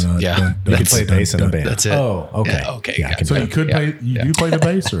bassist. You could play bass in a band. That's it. Oh, okay. Yeah, okay. Yeah, so you could play. You play the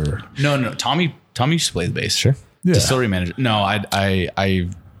bass, or no? Tommy used to play the bass. Sure. Yeah. Distillery manager. No, I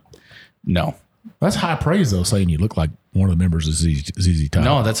no. That's high praise though, saying you look like one of the members of ZZ Top.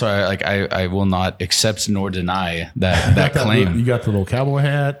 No, that's why I will not accept nor deny that claim. You got the little cowboy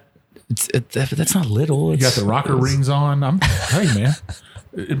hat. That's not little. You got the rocker rings on. Hey man,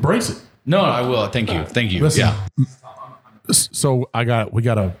 embrace it. No, I will. Thank you. Listen, yeah. So we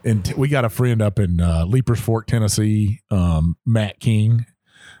got a friend up in Leapers Fork, Tennessee, Matt King.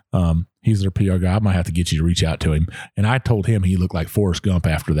 He's their PR guy. I might have to get you to reach out to him. And I told him he looked like Forrest Gump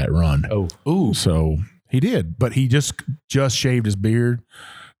after that run. Oh, ooh. So he did, but he just shaved his beard.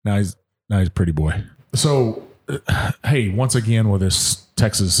 Now he's a pretty boy. So, hey, once again with this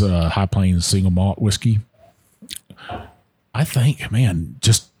Texas High Plains single malt whiskey, I think, man,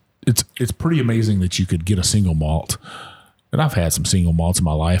 just it's pretty amazing that you could get a single malt. And I've had some single malts in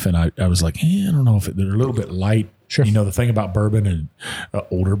my life, and I was like, I don't know if they're a little bit light. Sure. The thing about bourbon and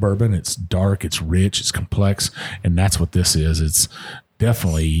older bourbon, it's dark, it's rich, it's complex, and that's what this is. It's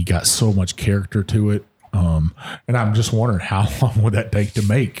definitely got so much character to it. And I'm just wondering how long would that take to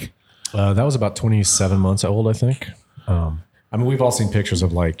make? That was about 27 months old, I think. We've all seen pictures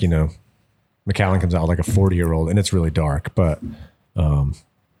of Macallan comes out like a 40-year-old, and it's really dark. But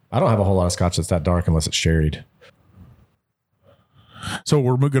I don't have a whole lot of scotch that's that dark unless it's sherried. So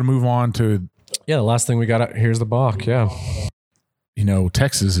we're going to move on to... Yeah, the last thing we got, here's the Bock, yeah.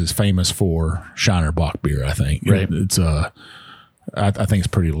 Texas is famous for Shiner Bock beer, I think. Right. It's I think it's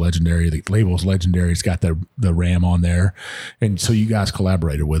pretty legendary. The label's legendary. It's got the ram on there. And so you guys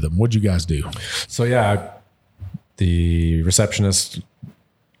collaborated with them. What'd you guys do? So the receptionist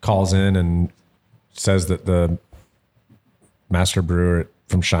calls in and says that the master brewer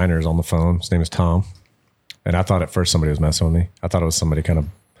from Shiner is on the phone. His name is Tom. And I thought at first somebody was messing with me. I thought it was somebody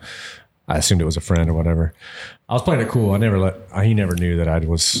I assumed it was a friend or whatever. I was playing it cool. He never knew that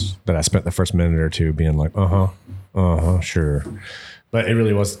I spent the first minute or two being like, sure. But it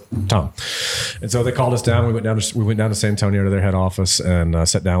really was Tom. And so they called us down. We went down to San Antonio to their head office and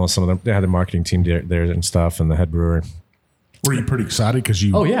sat down with some of them. They had the marketing team there and stuff, and the head brewer. Were you pretty excited because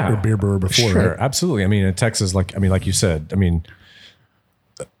you were a beer brewer before? Sure, right? Absolutely. I mean, in Texas, like you said,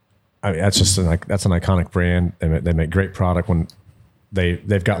 that's just that's an iconic brand. They make great product when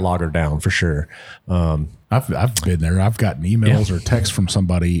they've got lager down for sure. I've been there. I've gotten emails or texts from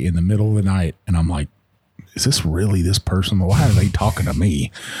somebody in the middle of the night, and I'm like, is this really this person? Why are they talking to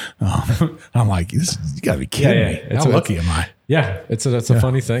me? I'm like, you got to be kidding me. How lucky am I? Yeah, it's a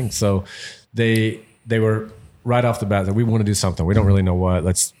funny thing. So they were right off the bat that we want to do something. We don't really know what.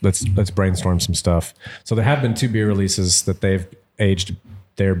 Let's brainstorm some stuff. So there have been 2 beer releases that they've aged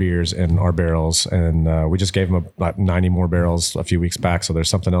their beers in our barrels, and we just gave them about 90 more barrels a few weeks back. So there's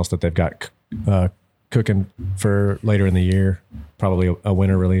something else that they've got cooking for later in the year, probably a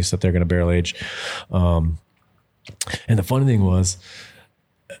winter release that they're going to barrel age. And the funny thing was,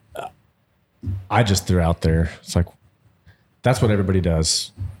 I just threw out there, it's like, that's what everybody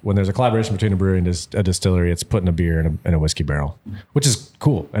does. When there's a collaboration between a brewery and a distillery, it's putting a beer in a whiskey barrel, which is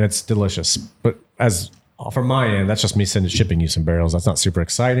cool and it's delicious. But from my end, that's just me shipping you some barrels. That's not super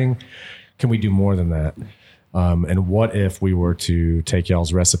exciting. Can we do more than that? And what if we were to take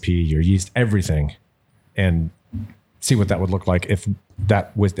y'all's recipe, your yeast, everything, and see what that would look like if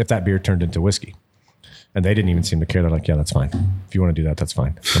that beer turned into whiskey? And they didn't even seem to care. They're like, yeah, that's fine. If you want to do that, that's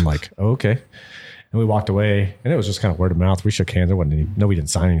fine. I'm like, oh, okay. And we walked away, and it was just kind of word of mouth. We shook hands. There wasn't we didn't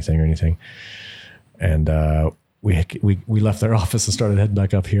sign anything or anything. And we left their office and started heading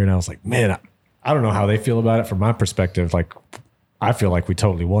back up here. And I was like, man, I don't know how they feel about it. From my perspective, like, I feel like we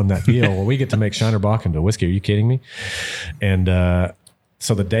totally won that deal. Well, we get to make Shiner Bock into whiskey. Are you kidding me? And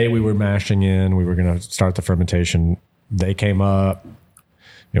so the day we were mashing in, we were going to start the fermentation. They came up.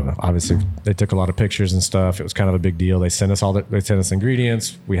 Obviously they took a lot of pictures and stuff. It was kind of a big deal. They sent us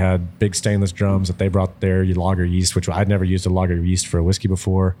ingredients. We had big stainless drums that they brought their lager yeast, which I'd never used a lager yeast for a whiskey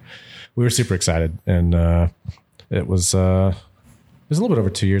before. We were super excited. And it was a little bit over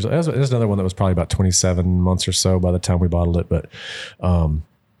 2 years. It was another one that was probably about 27 months or so by the time we bottled it. But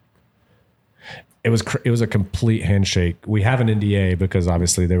it was a complete handshake. We have an NDA because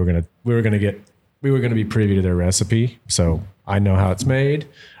obviously we were going to be privy to their recipe. So I know how it's made.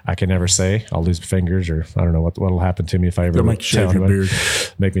 I can never say I'll lose fingers, or I don't know what'll happen to me if I ever make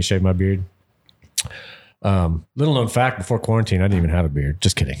me shave my beard. Little known fact: before quarantine, I didn't even have a beard.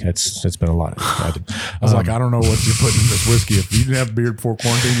 Just kidding. It's been a lot. I was like, I don't know what you're putting in this whiskey. If you didn't have a beard before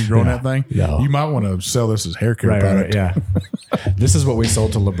quarantine, you're growing that thing. No. You might want to sell this as hair care product. Right, yeah. This is what we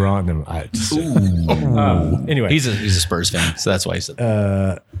sold to LeBron. And anyway, he's a Spurs fan, so that's why he said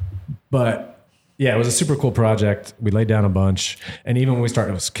that. But yeah, it was a super cool project. We laid down a bunch, and even when we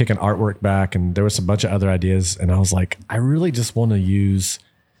started, it was kicking artwork back, and there was a bunch of other ideas. And I was like, I really just want to use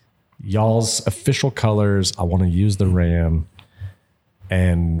y'all's official colors. I want to use the RAM.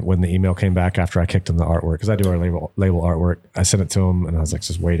 And when the email came back after I kicked in the artwork, because I do our label artwork, I sent it to them, and I was like,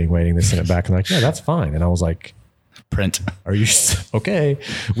 just waiting. They sent it back, and they're like, yeah, that's fine. And I was like, print. Are you okay?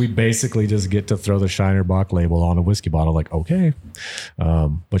 We basically just get to throw the Shiner Bock label on a whiskey bottle. Like, okay.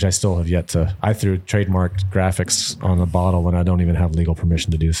 Which I still have yet to. I threw trademarked graphics on the bottle when I don't even have legal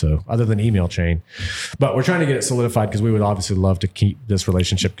permission to do so, other than email chain. But we're trying to get it solidified because we would obviously love to keep this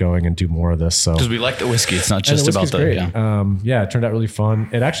relationship going and do more of this. So because we like the whiskey, it's not just about the great. Yeah. It turned out really fun.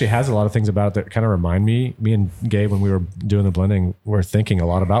 It actually has a lot of things about it that kind of remind me and Gabe, when we were doing the blending, we're thinking a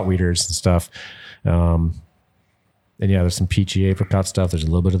lot about wheaters and stuff. And yeah, there's some peachy apricot stuff. There's a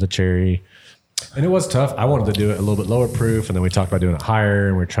little bit of the cherry. And it was tough. I wanted to do it a little bit lower proof, and then we talked about doing it higher,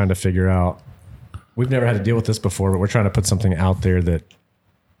 and we're trying to figure out, we've never had to deal with this before, but we're trying to put something out there that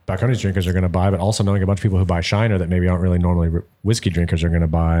Balcones drinkers are going to buy, but also knowing a bunch of people who buy Shiner that maybe aren't really normally whiskey drinkers are going to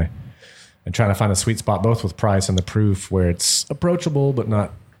buy, and trying to find a sweet spot, both with price and the proof, where it's approachable, but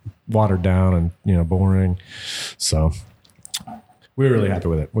not watered down and, boring. So we were really happy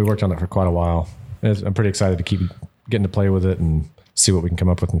with it. We worked on it for quite a while. I'm pretty excited to keep getting to play with it and see what we can come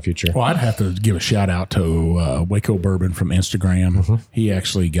up with in the future. Well, I'd have to give a shout out to Waco Bourbon from Instagram. Mm-hmm. He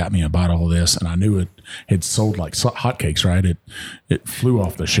actually got me a bottle of this, and I knew it had sold like hotcakes, right? It flew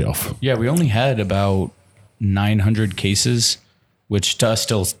off the shelf. Yeah, we only had about 900 cases which to us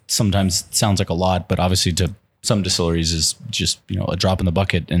still sometimes sounds like a lot, but obviously to some distilleries is just, a drop in the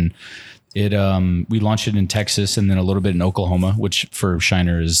bucket. And it, we launched it in Texas and then a little bit in Oklahoma, which for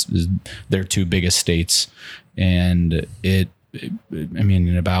Shiner is their 2 biggest states. And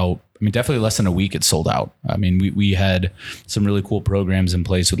definitely less than a week it sold out. I mean, we had some really cool programs in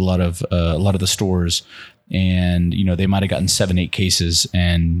place with a lot of the stores, and they might have gotten 7-8 cases,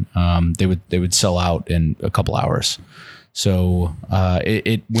 and they would sell out in a couple hours. So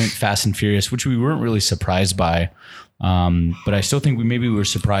it went fast and furious, which we weren't really surprised by. But I still think we were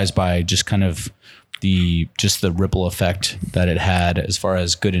surprised by just kind of the ripple effect that it had as far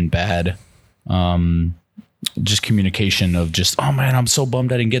as good and bad. Just communication of just, oh man, I'm so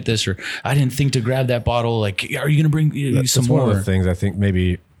bummed I didn't get this, or I didn't think to grab that bottle. Like, are you going to bring some more? One of the things I think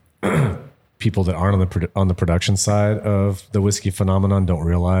maybe people that aren't on the production side of the whiskey phenomenon don't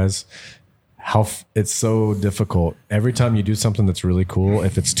realize how it's so difficult. Every time you do something that's really cool,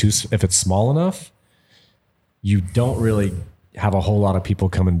 if it's small enough, you don't really have a whole lot of people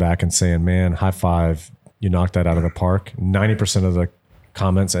coming back and saying, man, high five, you knocked that out of the park. 90% of the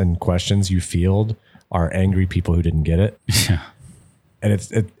comments and questions you field are angry people who didn't get it. Yeah. And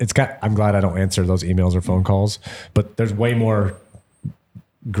I'm glad I don't answer those emails or phone calls, but there's way more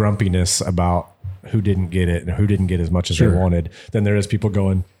grumpiness about who didn't get it and who didn't get as much as they wanted than there is people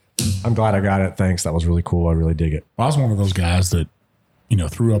going, I'm glad I got it. Thanks. That was really cool. I really dig it. I was one of those guys that,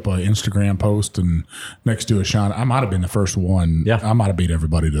 threw up an Instagram post and next to a shot, I might have been the first one. Yeah. I might have beat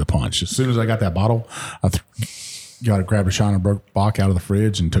everybody to the punch. As soon as I got that bottle, I grabbed a shot and Bock out of the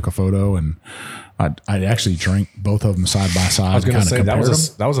fridge and took a photo, and I actually drank both of them side by side. I was going to say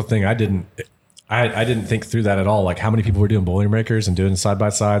that was a thing I didn't think through that at all. Like how many people were doing Boilermakers and doing side by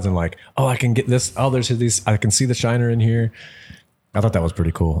sides and like, oh, I can get this. Oh, there's these. I can see the Shiner in here. I thought that was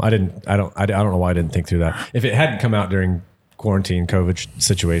pretty cool. I don't know why I didn't think through that. If it hadn't come out during quarantine COVID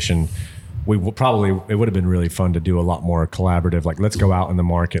situation, it would have been really fun to do a lot more collaborative. Like let's go out in the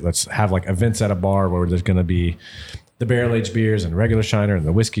market. Let's have like events at a bar where there's going to be the barrel aged beers and regular Shiner and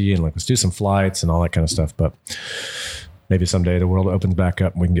the whiskey, and like let's do some flights and all that kind of stuff. But maybe someday the world opens back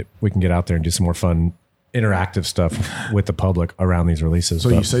up and we can get out there and do some more fun interactive stuff with the public around these releases. So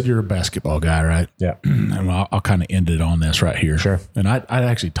you said you're a basketball guy, right? Yeah. And I'll kind of end it on this right here. Sure. And I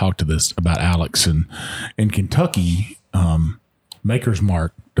actually talked to this about Alex, and in Kentucky, Maker's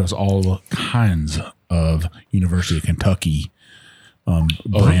Mark does all kinds of University of Kentucky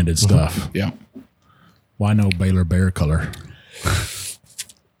branded stuff. Yeah. Why no Baylor Bear color?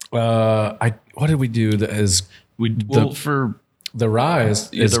 What did we do that is for the rye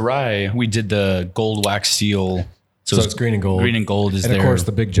the rye, we did the gold wax seal. So it's green and gold. Green and gold is and there. Of course,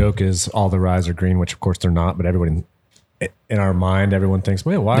 the big joke is all the ryes are green, which of course they're not. But everybody in our mind, everyone thinks,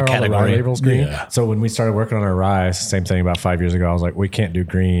 man, why are all the rye labels green? Yeah. So when we started working on our rye, same thing about 5 years ago, I was like, we can't do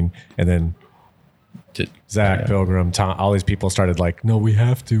green. And then Zach, Pilgrim, Tom, all these people started like, no, we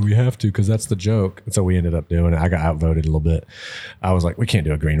have to, because that's the joke. And so we ended up doing it. I got outvoted a little bit. I was like, we can't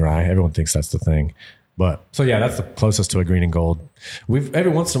do a green rye. Everyone thinks that's the thing. But so yeah, that's the closest to a green and gold. We've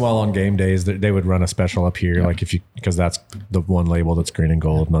every once in a while on game days they would run a special up here, like because that's the one label that's green and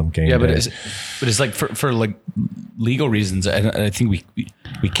gold on game day. But it's like for like legal reasons, I think we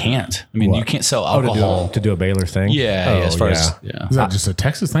can't. I mean, you can't sell alcohol to do a Baylor thing. Yeah, as far as is that just a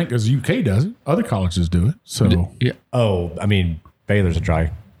Texas thing? Because UK does it, other colleges do it. So I mean, Baylor's a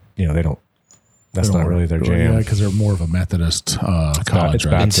dry. They don't. That's not really their jam. Yeah, because they're more of a Methodist college, it's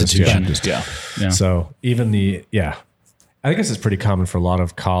right? Baptist, Baptist. Yeah. So even I think this is pretty common for a lot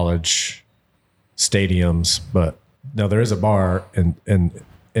of college stadiums. But no, there is a bar in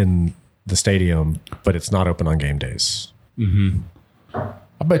the stadium, but it's not open on game days. Mm-hmm.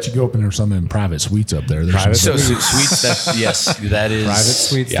 I bet you go up in there some in private suites up there. Private suites. That is private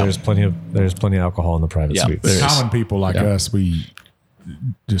suites. Yeah. There's plenty of alcohol in the private suites. The common people like us, we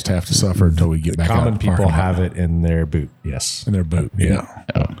just have to suffer until we get back. Common people have it in their boot. Yes, in their boot. Yeah.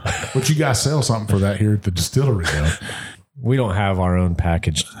 But you guys sell something for that here at the distillery, though. We don't have our own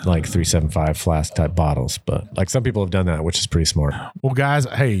packaged like 375 flask type bottles, but like some people have done that, which is pretty smart. Well, guys,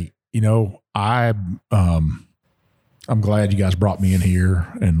 hey, I'm glad you guys brought me in here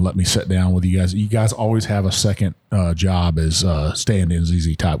and let me sit down with you guys. You guys always have a second job as stand-in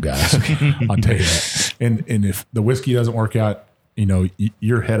ZZ Top guys. I'll tell you that. And if the whiskey doesn't work out,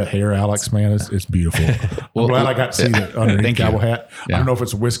 your head of hair, Alex, man, it's beautiful. I'm glad I got to see that underneath cowboy hat. I don't know if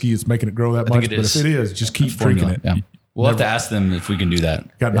it's whiskey, it's making it grow that much, but if it is, just keep drinking it. Yeah. We'll have to ask them if we can do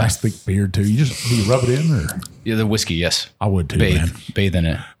that. Got a nice thick beard too. Do you rub it in or? Yeah, the whiskey, yes. I would too, man. Bathe in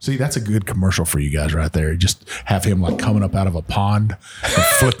it. See, that's a good commercial for you guys right there. Just have him like coming up out of a pond and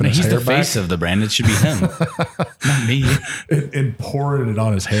flipping his He's hair the back. face of the brand. It should be him, not me. And pouring it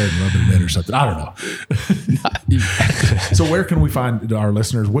on his hair and rubbing it in or something. I don't know. So where can we find our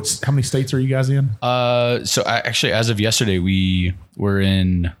listeners? How many states are you guys in? So actually, as of yesterday, we were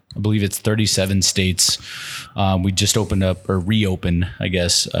in, I believe it's 37 states. We just reopened, I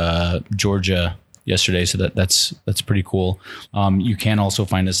guess, Georgia yesterday. So that's pretty cool. You can also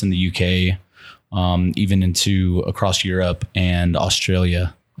find us in the UK, even across Europe and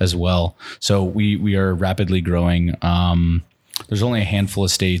Australia as well. So we are rapidly growing. There's only a handful of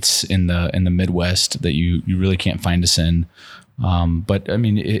states in the Midwest that you really can't find us in. But I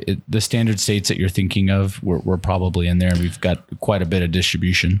mean, the standard states that you're thinking of, we're probably in there, and we've got quite a bit of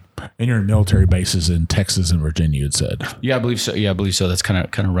distribution. And you're in military bases in Texas and Virginia, you'd said. Yeah, I believe so. That's kind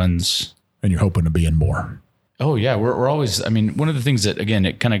of runs. And you're hoping to be in more. Oh yeah, we're always. I mean, one of the things that, again,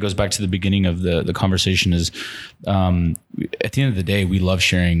 it kind of goes back to the beginning of the conversation is, at the end of the day, we love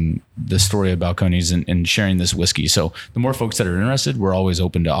sharing the story of Balcones and sharing this whiskey. So the more folks that are interested, we're always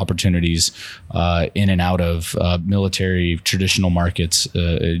open to opportunities in and out of military, traditional markets,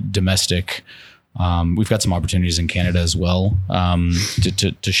 domestic. We've got some opportunities in Canada as well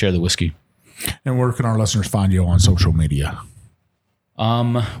to share the whiskey. And where can our listeners find you on social media?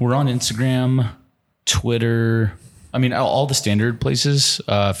 We're on Instagram, Twitter. I mean, all the standard places.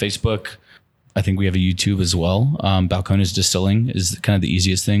 Facebook. I think we have a YouTube as well. Balcones Distilling is kind of the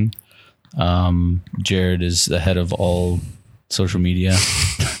easiest thing. Jared is the head of all social media.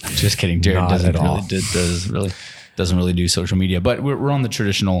 Just kidding. Jared doesn't really do social media, but we're on the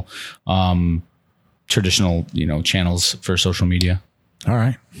traditional channels for social media. All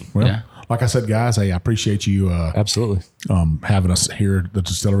right. Well, yeah. Like I said, guys, I appreciate you absolutely having us here at the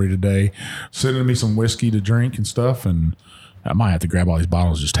distillery today, sending me some whiskey to drink and stuff. And I might have to grab all these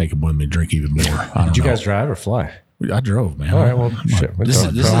bottles, just take them with me, drink even more. Did you guys drive or fly? I drove, man. All right, well, shit.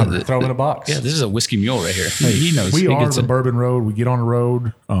 Throw them in a box. Yeah, this is a whiskey mule right here. He knows. We are the Bourbon Road. We get on the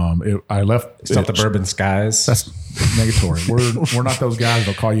road. I left. It's not the Bourbon Skies. That's negatory. We're not those guys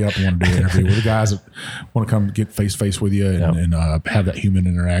that'll call you up and want to do an interview. We're the guys that want to come get face to face with you and have that human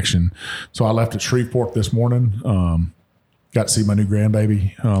interaction. So I left at Shreveport this morning. Got to see my new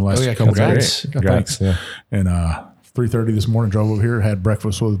grandbaby last couple days. Thanks. Yeah. And 3:30 this morning, drove over here, had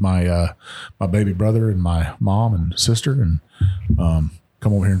breakfast with my my baby brother and my mom and sister, and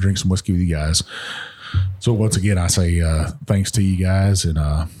come over here and drink some whiskey with you guys. So once again, I say thanks to you guys, and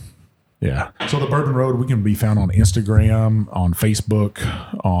yeah. So the Bourbon Road, we can be found on Instagram, on Facebook,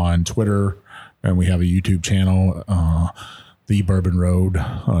 on Twitter, and we have a YouTube channel, The Bourbon Road.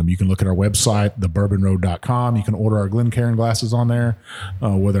 You can look at our website, thebourbonroad.com. You can order our Glencairn glasses on there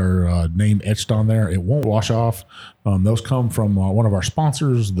with our name etched on there. It won't wash off. Those come from one of our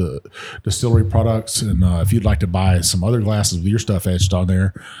sponsors, the Distillery Products. And if you'd like to buy some other glasses with your stuff etched on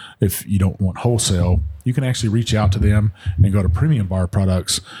there, if you don't want wholesale, you can actually reach out to them and go to Premium Bar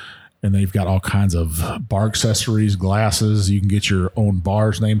Products. And they've got all kinds of bar accessories, glasses. You can get your own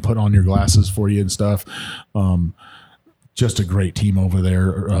bar's name put on your glasses for you and stuff. Just a great team over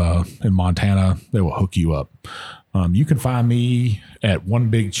there in Montana. They will hook you up. You can find me at One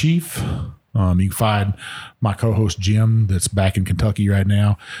Big Chief. You can find my co-host Jim that's back in Kentucky right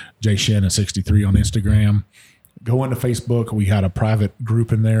now, Jay Shen at 63 on Instagram. Go into Facebook. We got a private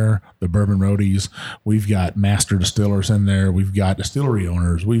group in there, the Bourbon Roadies. We've got master distillers in there. We've got distillery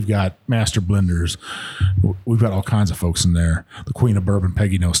owners. We've got master blenders. We've got all kinds of folks in there. The Queen of Bourbon,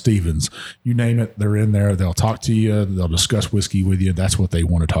 Peggy Nell Stevens. You name it, they're in there. They'll talk to you. They'll discuss whiskey with you. That's what they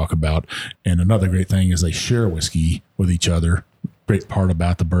want to talk about. And another great thing is they share whiskey with each other. Great part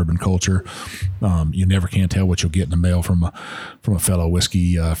about the bourbon culture. You never can tell what you'll get in the mail from a fellow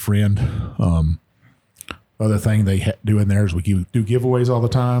whiskey friend. Other thing they do in there is we do giveaways all the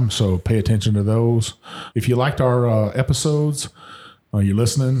time, so pay attention to those. If you liked our episodes, you're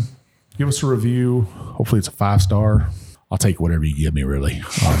listening, give us a review. Hopefully it's a 5-star. I'll take whatever you give me, really.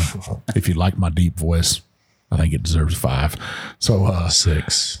 If you like my deep voice, I think it deserves 5. So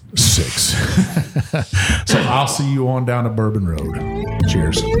 6. 6. So I'll see you on down the Bourbon Road.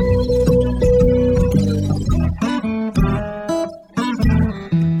 Cheers.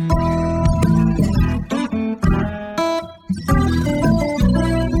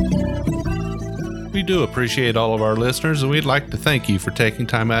 We do appreciate all of our listeners, and we'd like to thank you for taking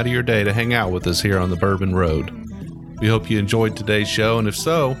time out of your day to hang out with us here on the Bourbon Road. We hope you enjoyed today's show, and if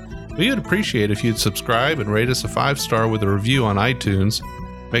so, we would appreciate if you'd subscribe and rate us a 5-star with a review on iTunes.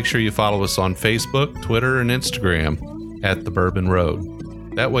 Make sure you follow us on Facebook, Twitter, and Instagram. at the Bourbon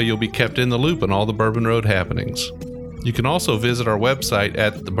Road. That way you'll be kept in the loop on all the Bourbon Road happenings. You can also visit our website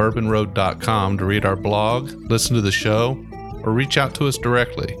at thebourbonroad.com to read our blog, listen to the show, or reach out to us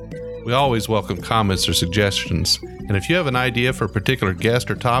directly. We always welcome comments or suggestions, and if you have an idea for a particular guest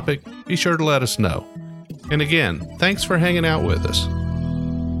or topic, be sure to let us know. And again, thanks for hanging out with us.